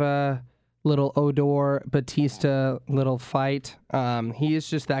me of a little Odor Batista little fight. He is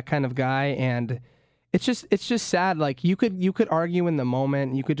just that kind of guy, and it's just sad. Like, you could argue in the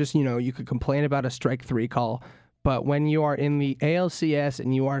moment. You could just, you could complain about a strike 3 call, but when you are in the ALCS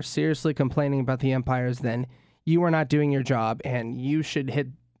and you are seriously complaining about the umpires, then you are not doing your job, and you should hit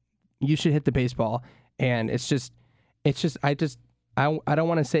the baseball. And I don't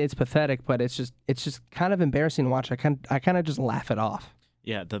want to say it's pathetic, but it's just kind of embarrassing to watch. I kind of just laugh it off.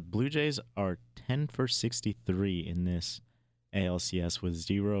 Yeah, the Blue Jays are 10 for 63 in this ALCS with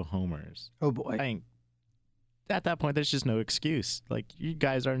 0 homers. Oh boy. I think at that point there's just no excuse. Like, you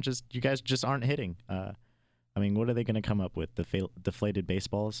guys just aren't hitting. What are they going to come up with? Deflated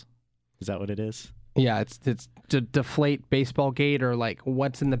baseballs? Is that what it is? Yeah, it's to deflate baseball gate, or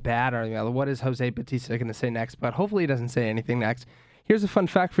what's in the bat, or what is Jose Bautista going to say next? But hopefully he doesn't say anything next. Here's a fun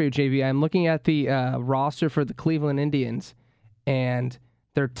fact for you, JV. I'm looking at the roster for the Cleveland Indians, and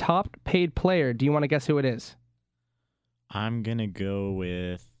their top paid player. Do you want to guess who it is? I'm gonna go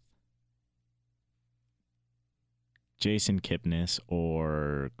with Jason Kipnis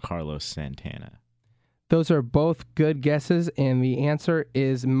or Carlos Santana. Those are both good guesses, and the answer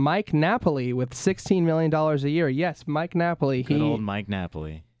is Mike Napoli with $16 million a year. Yes, Mike Napoli. Good old Mike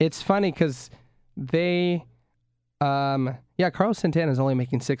Napoli. It's funny because Carlos Santana is only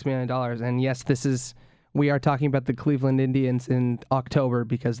making $6 million, and yes, we are talking about the Cleveland Indians in October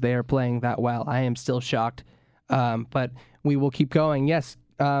because they are playing that well. I am still shocked, but we will keep going. Yes,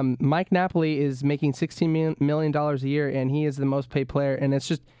 Mike Napoli is making $16 million a year, and he is the most paid player, and it's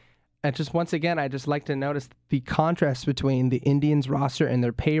just once again, I just like to notice the contrast between the Indians roster and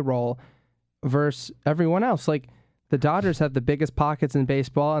their payroll versus everyone else. Like, the Dodgers have the biggest pockets in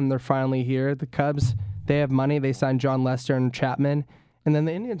baseball, and they're finally here. The Cubs, they have money. They signed John Lester and Chapman. And then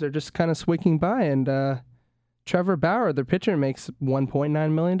the Indians are just kind of squeaking by. And Trevor Bauer, their pitcher, makes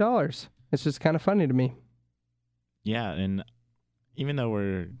 $1.9 million. It's just kind of funny to me. Yeah, and even though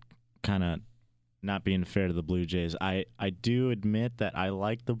we're kind of not being fair to the Blue Jays, I do admit that I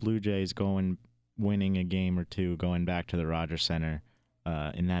like the Blue Jays winning a game or two, going back to the Rogers Center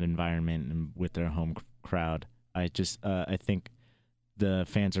in that environment and with their home crowd. I think the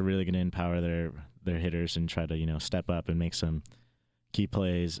fans are really going to empower their hitters and try to step up and make some key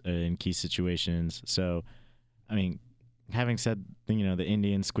plays in key situations. So, I mean, having said the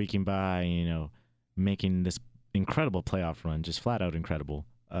Indians squeaking by, making this incredible playoff run, just flat out incredible.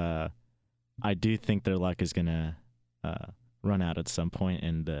 I do think their luck is going to run out at some point,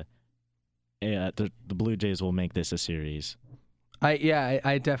 and the Blue Jays will make this a series.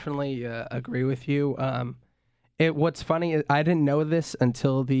 I definitely agree with you. What's funny is I didn't know this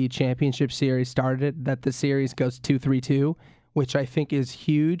until the championship series started, that the series goes 2-3-2, which I think is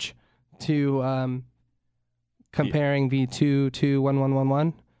huge to comparing the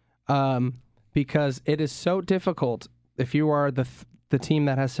 2-2-1-1-1-1, because it is so difficult if you are the team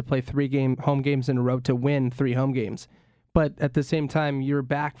that has to play 3 home games in a row to win 3 home games. But at the same time, you're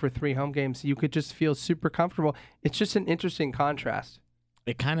back for 3 home games. You could just feel super comfortable. It's just an interesting contrast.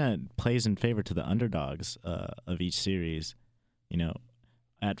 It kind of plays in favor to the underdogs of each series.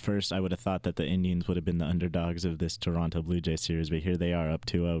 At first I would have thought that the Indians would have been the underdogs of this Toronto Blue Jays series, but here they are up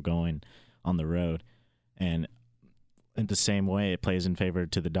 2-0 going on the road. And in the same way, it plays in favor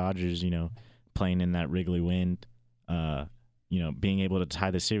to the Dodgers, playing in that Wrigley wind, being able to tie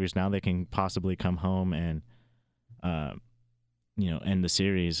the series. Now they can possibly come home and, end the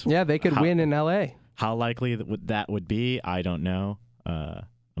series. Yeah, they could win in L.A. How likely that would be, I don't know.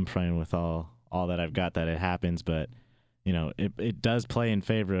 I'm praying with all that I've got that it happens, but it does play in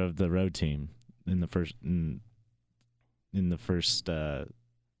favor of the road team in the first 2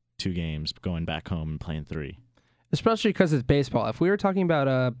 games, going back home and playing 3. Especially because it's baseball. If we were talking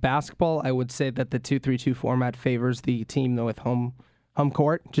about basketball, I would say that the 2-3-2 format favors the team with home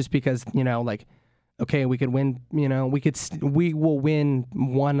court, just because okay, we could win. We will win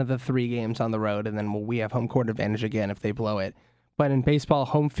 1 of the 3 games on the road, and then we have home court advantage again if they blow it. But in baseball,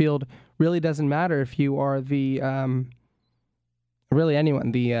 home field really doesn't matter if you are really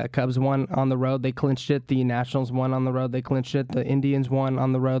anyone. The Cubs won on the road, they clinched it. The Nationals won on the road, they clinched it. The Indians won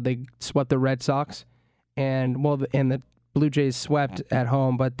on the road, they swept the Red Sox. And the Blue Jays swept at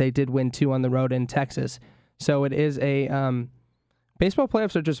home, but they did win 2 on the road in Texas. So it is a baseball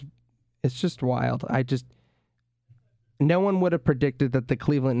playoffs are just wild. No one would have predicted that the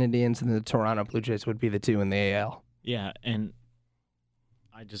Cleveland Indians and the Toronto Blue Jays would be the 2 in the AL. Yeah, and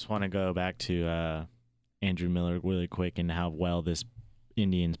I just want to go back to Andrew Miller really quick and how well this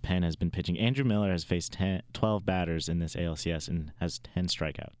Indians pen has been pitching. Andrew Miller has faced 12 batters in this ALCS and has 10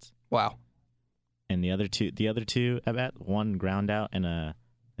 strikeouts. Wow. And the other two at bat, 1 ground out and a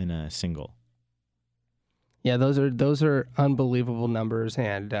single. Yeah, those are unbelievable numbers,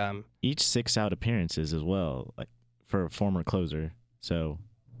 and each 6-out appearances as well, like for a former closer. So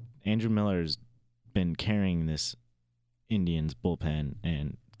Andrew Miller's been carrying this Indians bullpen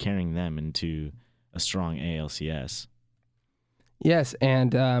and carrying them into a strong ALCS. Yes,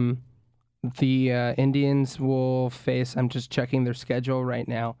 and the Indians will face, I'm just checking their schedule right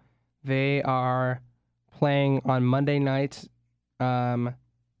now. They are playing on Monday night in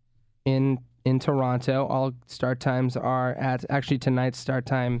Toronto. All start times are tonight's start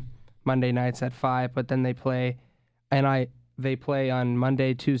time, Monday nights at 5, but then they play on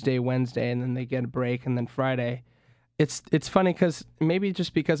Monday, Tuesday, Wednesday, and then they get a break, and then Friday. It's funny because maybe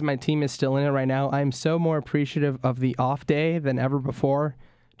just because my team is still in it right now, I'm so more appreciative of the off day than ever before,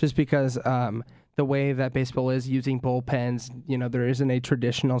 just because the way that baseball is using bullpens, there isn't a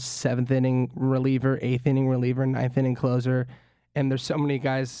traditional 7th inning reliever, 8th inning reliever, 9th inning closer, and there's so many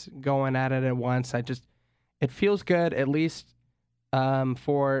guys going at it at once. It feels good, at least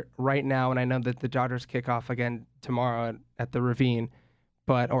for right now, and I know that the Dodgers kick off again tomorrow at the Ravine,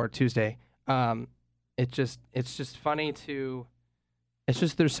 or Tuesday. It's just funny to. It's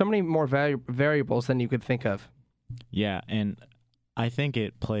just there's so many more variables than you could think of. Yeah, and I think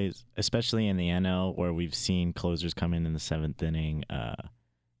it plays, especially in the NL, where we've seen closers come in the 7th inning,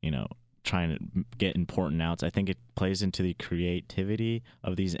 trying to get important outs. I think it plays into the creativity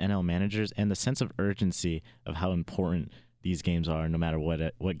of these NL managers and the sense of urgency of how important these games are, no matter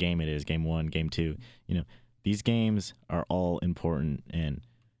what game it is, game 1, game 2. These games are all important, and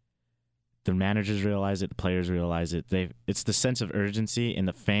the managers realize it, the players realize it. It's the sense of urgency, and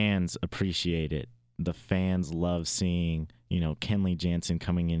the fans appreciate it. The fans love seeing, Kenley Jansen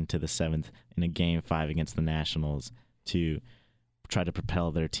coming into the 7th in a Game 5 against the Nationals to try to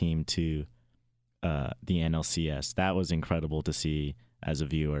propel their team to the NLCS. That was incredible to see as a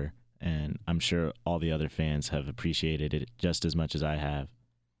viewer, and I'm sure all the other fans have appreciated it just as much as I have.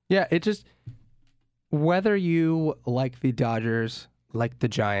 Yeah, it just, whether you like the Dodgers, like the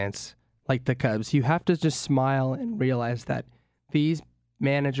Giants, like the Cubs, you have to just smile and realize that these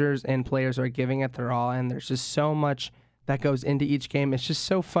managers and players are giving it their all, and there's just so much that goes into each game. It's just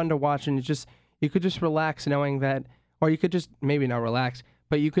so fun to watch, and you could just relax knowing that, or you could just maybe not relax,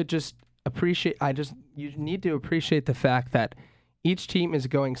 but you could just appreciate. You need to appreciate the fact that each team is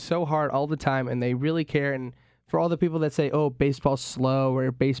going so hard all the time, and they really care. And for all the people that say, "Oh, baseball's slow"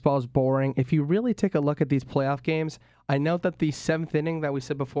 or "Baseball's boring," if you really take a look at these playoff games, I know that the 7th inning that we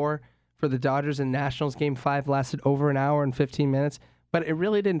said before for the Dodgers and Nationals Game 5 lasted over an hour and 15 minutes, but it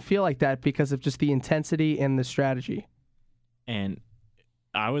really didn't feel like that because of just the intensity and the strategy. And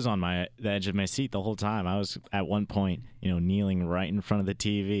I was on the edge of my seat the whole time. I was at one point, kneeling right in front of the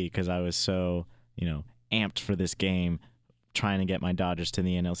TV because I was so, amped for this game, trying to get my Dodgers to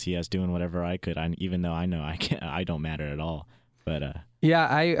the NLCS, doing whatever I could. Even though I know I don't matter at all. But yeah,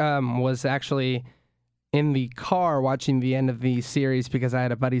 I was actually in the car watching the end of the series because I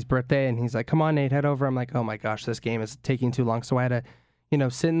had a buddy's birthday, and he's like, "Come on, Nate, head over." I'm like, "Oh my gosh, this game is taking too long." So I had to,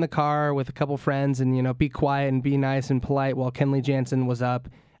 sit in the car with a couple friends and, be quiet and be nice and polite while Kenley Jansen was up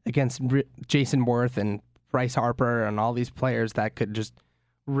against Jason Worth and Bryce Harper and all these players that could just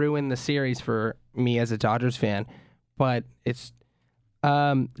ruin the series for me as a Dodgers fan. But it's,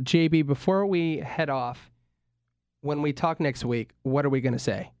 JB, before we head off, when we talk next week, what are we going to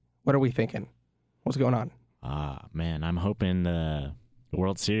say? What are we thinking? What's going on? Man, I'm hoping the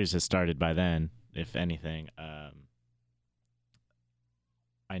World Series has started by then, if anything.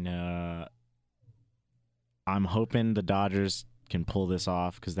 I know I'm hoping the Dodgers can pull this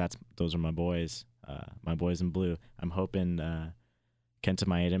off because those are my boys in blue. I'm hoping Kenta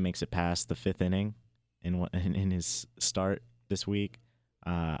Maeda makes it past the 5th inning in his start this week.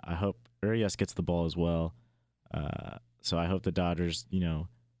 I hope Urias gets the ball as well. So I hope the Dodgers,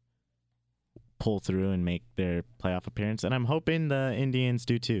 pull through and make their playoff appearance, and I'm hoping the Indians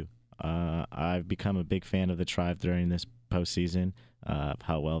do too. I've become a big fan of the Tribe during this postseason,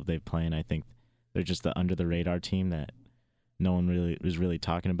 how well they've played. I think they're just the under-the-radar team that no one really is really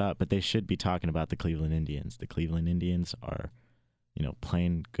talking about, but they should be talking about the Cleveland Indians. The Cleveland Indians are,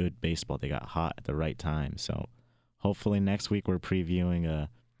 playing good baseball. They got hot at the right time. So hopefully next week we're previewing a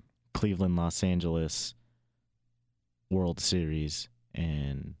Cleveland-Los Angeles World Series,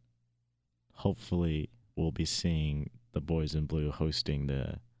 and hopefully we'll be seeing the boys in blue hosting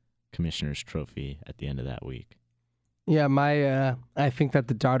the Commissioner's Trophy at the end of that week. Yeah, I think that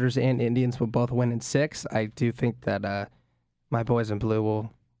the Dodgers and Indians will both win in 6. I do think that my boys in blue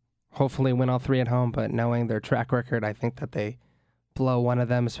will hopefully win all 3 at home, but knowing their track record, I think that they blow one of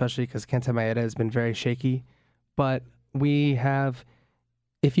them, especially because Kenta Maeda has been very shaky. But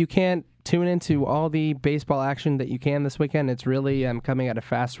if you can't tune into all the baseball action that you can this weekend, it's really coming at a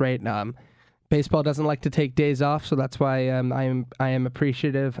fast rate. Baseball doesn't like to take days off, so that's why I am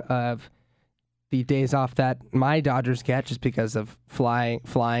appreciative of the days off that my Dodgers get, just because of flying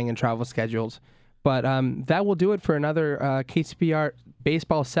and travel schedules. But that will do it for another KCPR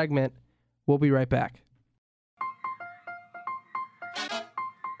baseball segment. We'll be right back.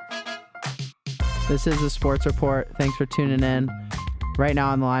 This is the Sports Report. Thanks for tuning in. Right now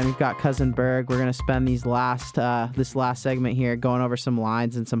on the line, we've got Cousin Berg. We're going to spend this last segment here going over some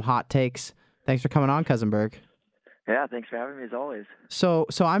lines and some hot takes. Thanks for coming on, Cousin Berg. Yeah, thanks for having me as always. So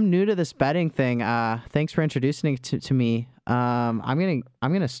I'm new to this betting thing. Thanks for introducing it to me. I'm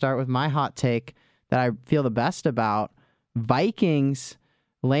gonna start with my hot take that I feel the best about. Vikings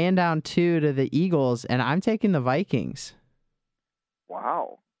laying down 2 to the Eagles, and I'm taking the Vikings.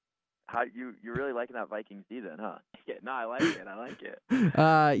 Wow. You're really liking that Vikings D then, huh? Yeah, no, I like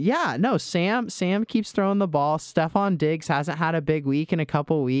it. Yeah, no, Sam keeps throwing the ball. Stephon Diggs hasn't had a big week in a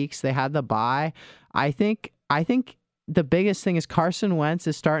couple weeks. They had the bye. I think the biggest thing is Carson Wentz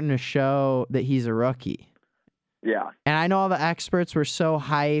is starting to show that he's a rookie. Yeah. And I know all the experts were so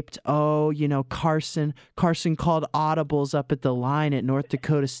hyped. Oh, Carson called audibles up at the line at North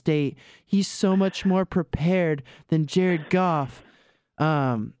Dakota State. He's so much more prepared than Jared Goff.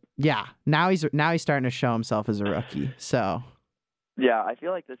 Yeah, now he's starting to show himself as a rookie. So, yeah, I feel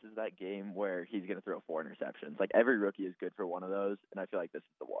like this is that game where he's going to throw 4 interceptions. Like every rookie is good for one of those, and I feel like this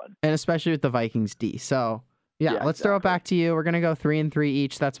is the one. And especially with the Vikings D. So, Yeah, Yeah, let's throw it exactly. back to you. We're gonna go 3-3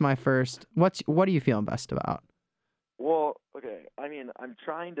 each. That's my first. What are you feeling best about? Well, okay. I mean, I'm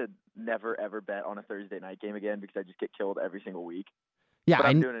trying to never ever bet on a Thursday night game again because I just get killed every single week. Yeah, But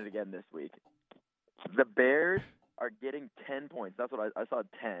I'm doing it again this week. The Bears are getting 10 points. That's what I saw.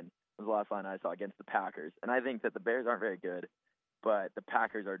 10 was the last line I saw against the Packers, and I think that the Bears aren't very good, but the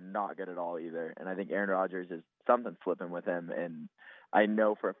Packers are not good at all either. And I think Aaron Rodgers is something slipping with him, and I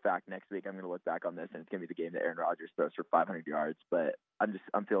know for a fact next week I'm going to look back on this and it's going to be the game that Aaron Rodgers throws for 500 yards. But I'm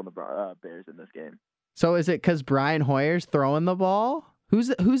feeling the Bears in this game. So is it because Brian Hoyer's throwing the ball? Who's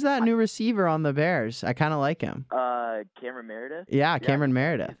that new receiver on the Bears? I kind of like him. Cameron Meredith. Yeah, Cameron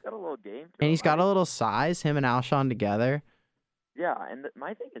Meredith. He's got a little game to And him. he's got a little size. Him and Alshon together. Yeah, and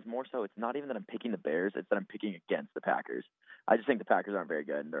my thing is more so it's not even that I'm picking the Bears, it's that I'm picking against the Packers. I just think the Packers aren't very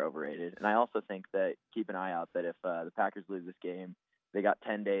good and they're overrated. And I also think that keep an eye out that if the Packers lose this game, they got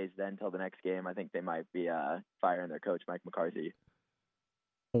 10 days then till the next game. I think they might be firing their coach, Mike McCarthy.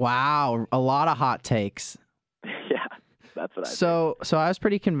 Wow, a lot of hot takes. Yeah, that's what I think. So I was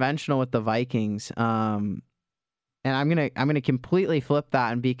pretty conventional with the Vikings. And I'm gonna completely flip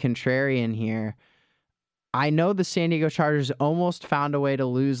that and be contrarian here. I know the San Diego Chargers almost found a way to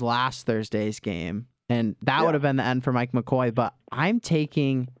lose last Thursday's game, and that would have been the end for Mike McCoy, but I'm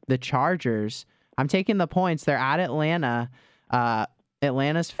taking the Chargers. I'm taking the points. They're at Atlanta.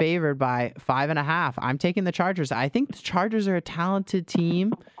 Atlanta's favored by 5.5. I'm taking the Chargers. I think the Chargers are a talented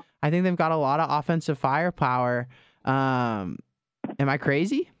team. I think they've got a lot of offensive firepower. Am I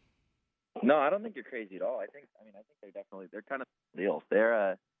crazy? No, I don't think you're crazy at all. I think they're kind of deals.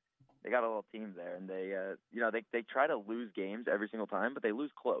 They got a little team there, and they try to lose games every single time, but they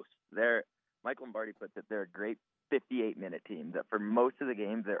lose close. Mike Lombardi puts it, they're a great 58-minute team that for most of the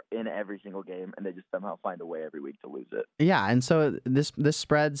games they're in every single game, and they just somehow find a way every week to lose it. Yeah, and so this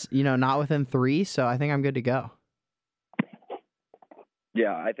spread's not within 3, so I think I'm good to go.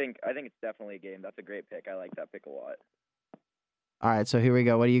 Yeah, I think it's definitely a game. That's a great pick. I like that pick a lot. All right, so here we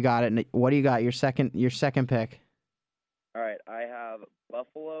go. What do you got? What do you got? Your second pick. All right, I have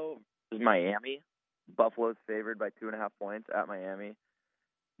Buffalo versus Miami. Buffalo's favored by 2.5 points at Miami.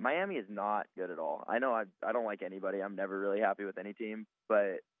 Miami is not good at all. I know I don't like anybody. I'm never really happy with any team,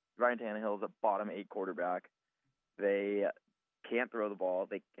 but Ryan Tannehill is a bottom 8 quarterback. They can't throw the ball.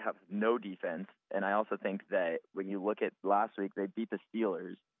 They have no defense, and I also think that when you look at last week, they beat the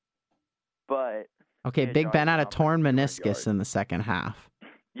Steelers. But okay, Big Ben had a torn meniscus in the second half.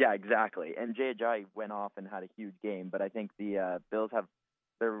 Yeah, exactly. And Jay Ajayi went off and had a huge game, but I think the Bills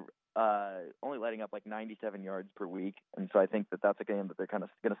they're only letting up like 97 yards per week, and so I think that's a game that they're kind of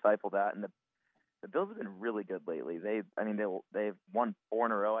going to stifle that. And the Bills have been really good lately. They've won 4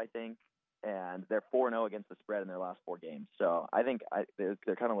 in a row, I think, and they're 4-0 against the spread in their last 4 games. So I think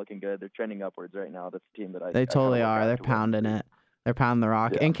they're kind of looking good. They're trending upwards right now. That's a team that they totally are. They're pounding it. They're pounding the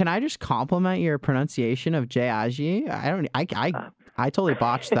rock. Yeah. And can I just compliment your pronunciation of Jay Ajayi? I totally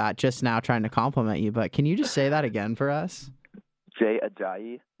botched that just now trying to compliment you, but can you just say that again for us? Jay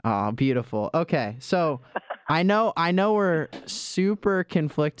Ajayi. Oh, beautiful. Okay, so I know we're super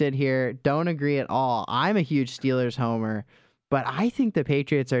conflicted here. Don't agree at all. I'm a huge Steelers homer, but I think the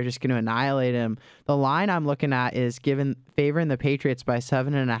Patriots are just going to annihilate him. The line I'm looking at is favoring the Patriots by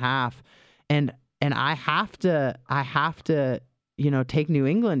 7.5, and I have to take New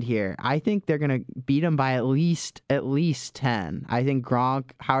England here. I think they're going to beat them by at least 10. I think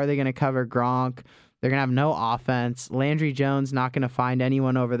Gronk. How are they going to cover Gronk? They're going to have no offense. Landry Jones not going to find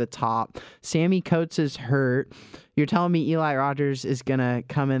anyone over the top. Sammy Coates is hurt. You're telling me Eli Rogers is going to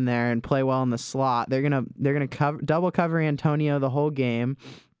come in there and play well in the slot. They're going to double cover Antonio the whole game.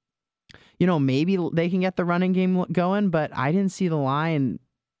 Maybe they can get the running game going, but I didn't see the line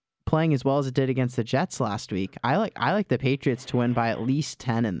playing as well as it did against the Jets last week. I like the Patriots to win by at least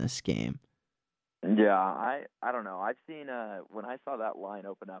 10 in this game. Yeah, I don't know. I've seen when I saw that line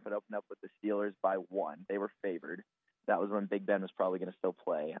open up, it opened up with the Steelers by 1. They were favored. That was when Big Ben was probably going to still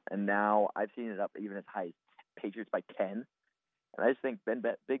play. And now I've seen it up even as high as Patriots by 10. And I just think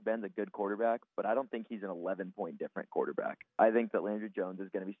Big Ben's a good quarterback, but I don't think he's an 11-point different quarterback. I think that Landry Jones is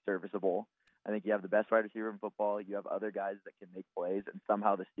going to be serviceable. I think you have the best wide receiver in football. You have other guys that can make plays, and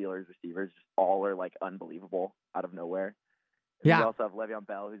somehow the Steelers receivers just all are like unbelievable out of nowhere. Yeah. You also have Le'Veon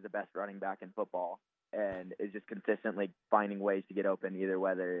Bell, who's the best running back in football, and is just consistently finding ways to get open, either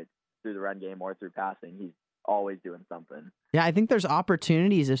whether it's through the run game or through passing. He's always doing something. Yeah, I think there's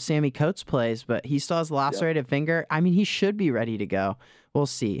opportunities if Sammy Coates plays, but he still has a lacerated finger. I mean, he should be ready to go. We'll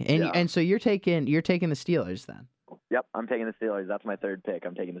see. And so you're taking the Steelers then? Yep, I'm taking the Steelers. That's my third pick.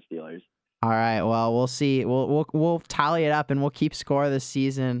 I'm taking the Steelers. All right. Well, we'll see. We'll tally it up and we'll keep score this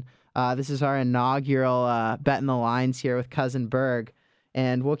season. This is our inaugural Betting the Lines here with Cousin Berg.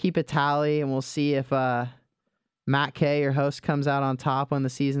 And we'll keep a tally, and we'll see if Matt K, your host, comes out on top when the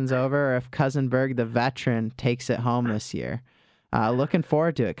season's over, or if Cousin Berg, the veteran, takes it home this year. Looking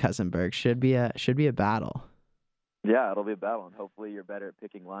forward to it, Cousin Berg. Should be a battle. Yeah, it'll be a battle, and hopefully you're better at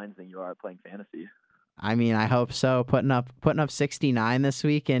picking lines than you are at playing fantasy. I mean, I hope so. Putting up 69 this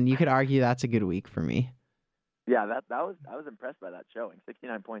week, and you could argue that's a good week for me. Yeah, I was impressed by that showing.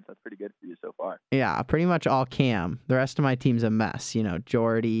 69 points, that's pretty good for you so far. Yeah, pretty much all Cam. The rest of my team's a mess.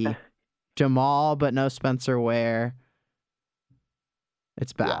 Jordy, Jamal, but no Spencer Ware.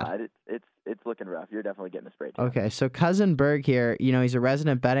 It's bad. Yeah, it's looking rough. You're definitely getting a spray tan. Okay, so Cousin Berg here, he's a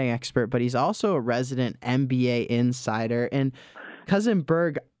resident betting expert, but he's also a resident NBA insider. And Cousin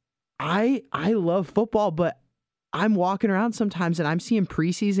Berg, I love football, but I'm walking around sometimes and I'm seeing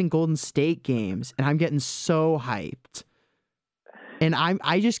preseason Golden State games and I'm getting so hyped. And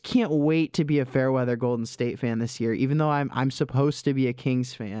I just can't wait to be a Fairweather Golden State fan this year, even though I'm supposed to be a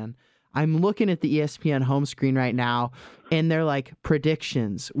Kings fan. I'm looking at the ESPN home screen right now, and they're like,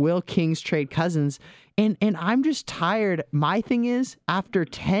 predictions. Will Kings trade Cousins? And I'm just tired. My thing is, after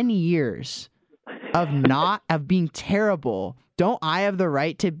 10 years of being terrible, don't I have the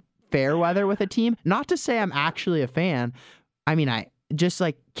right to Fairweather with a team? Not to say I'm actually a fan. I mean, I just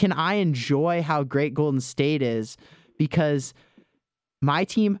can I enjoy how great Golden State is? Because my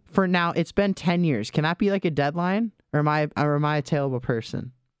team, for now, it's been 10 years. Can that be like a deadline? Or am I a terrible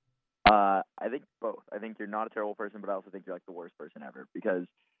person? I think both. I think you're not a terrible person, but I also think you're like the worst person ever, because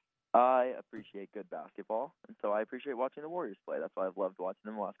I appreciate good basketball, and so I appreciate watching the Warriors play. That's why I've loved watching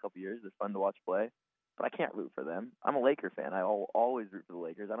them the last couple of years. It's fun to watch play, but I can't root for them. I'm a Laker fan. I'll always root for the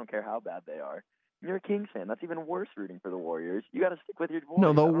Lakers. I don't care how bad they are. You're a Kings fan. That's even worse, rooting for the Warriors. You got to stick with your Warriors.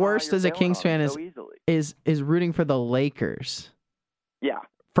 No, the worst as a Kings fan is rooting for the Lakers. Yeah.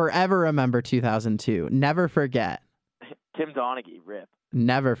 Forever remember 2002. Never forget. Tim Donaghy, rip.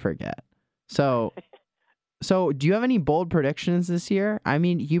 Never forget. So do you have any bold predictions this year? I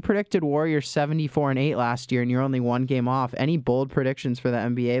mean, you predicted Warriors 74-8 last year, and you're only one game off. Any bold predictions for the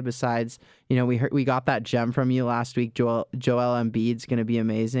NBA besides, we got that gem from you last week. Joel Embiid's going to be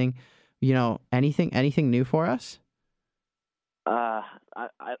amazing. Anything new for us? I'm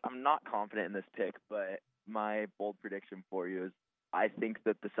not confident in this pick, but my bold prediction for you is I think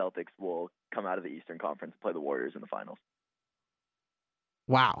that the Celtics will come out of the Eastern Conference and play the Warriors in the finals.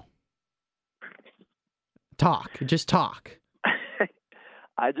 Wow. Just talk.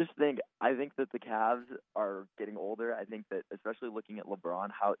 I think that the Cavs are getting older. I think that, especially looking at LeBron,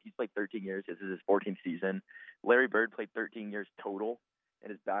 how he's played 13 years. This is his 14th season. Larry Bird played 13 years total,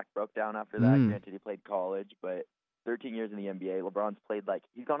 and his back broke down after that. Granted, he played college, but 13 years in the NBA. LeBron's played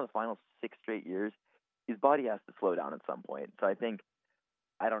he's gone to the finals 6 straight years. His body has to slow down at some point. So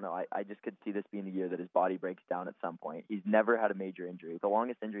I don't know. I just could see this being the year that his body breaks down at some point. He's never had a major injury. The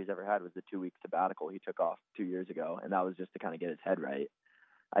longest injury he's ever had was the 2-week sabbatical he took off 2 years ago, and that was just to kind of get his head right.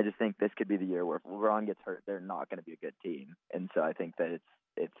 I just think this could be the year where if LeBron gets hurt, they're not going to be a good team. And so I think that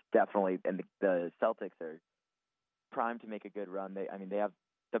it's definitely – and the Celtics are primed to make a good run. They have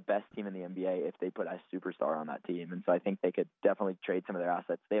the best team in the NBA if they put a superstar on that team. And so I think they could definitely trade some of their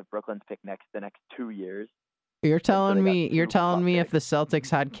assets. They have Brooklyn's pick the next 2 years. You're telling me if the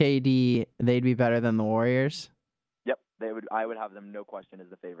Celtics had KD, they'd be better than the Warriors? Yep, they would. I would have them, no question, as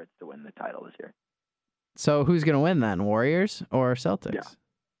the favorites to win the title this year. So who's going to win then, Warriors or Celtics? Yeah,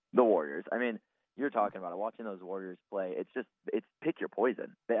 the Warriors. I mean, you're talking about it. Watching those Warriors play, it's pick your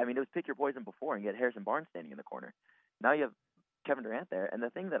poison. It was pick your poison before and get Harrison Barnes standing in the corner. Now you have Kevin Durant there. And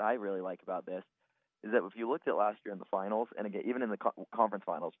the thing that I really like about this is that if you looked at last year in the finals, and again, even in the conference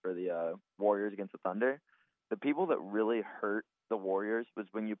finals for the Warriors against the Thunder, the people that really hurt the Warriors was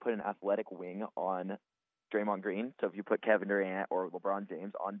when you put an athletic wing on Draymond Green. So if you put Kevin Durant or LeBron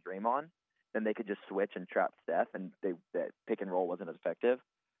James on Draymond, then they could just switch and trap Steph, and that pick and roll wasn't as effective.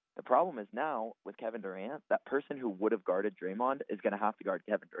 The problem is now with Kevin Durant, that person who would have guarded Draymond is going to have to guard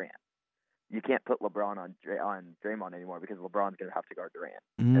Kevin Durant. You can't put LeBron on Draymond anymore because LeBron's going to have to guard Durant.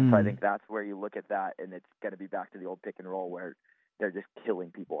 And so I think that's where you look at that, and it's going to be back to the old pick and roll where they're just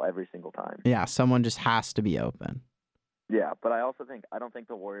killing people every single time. Yeah, someone just has to be open. Yeah, but I don't think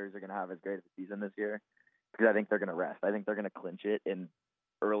the Warriors are going to have as great of a season this year because I think they're going to rest. I think they're going to clinch it in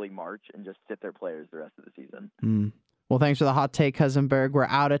early March and just sit their players the rest of the season. Well, thanks for the hot take, Cousin Berg. We're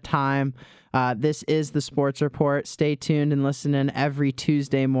out of time. This is the Sports Report. Stay tuned and listen in every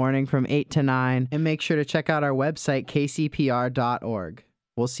Tuesday morning from 8 to 9. And make sure to check out our website, kcpr.org.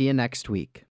 We'll see you next week.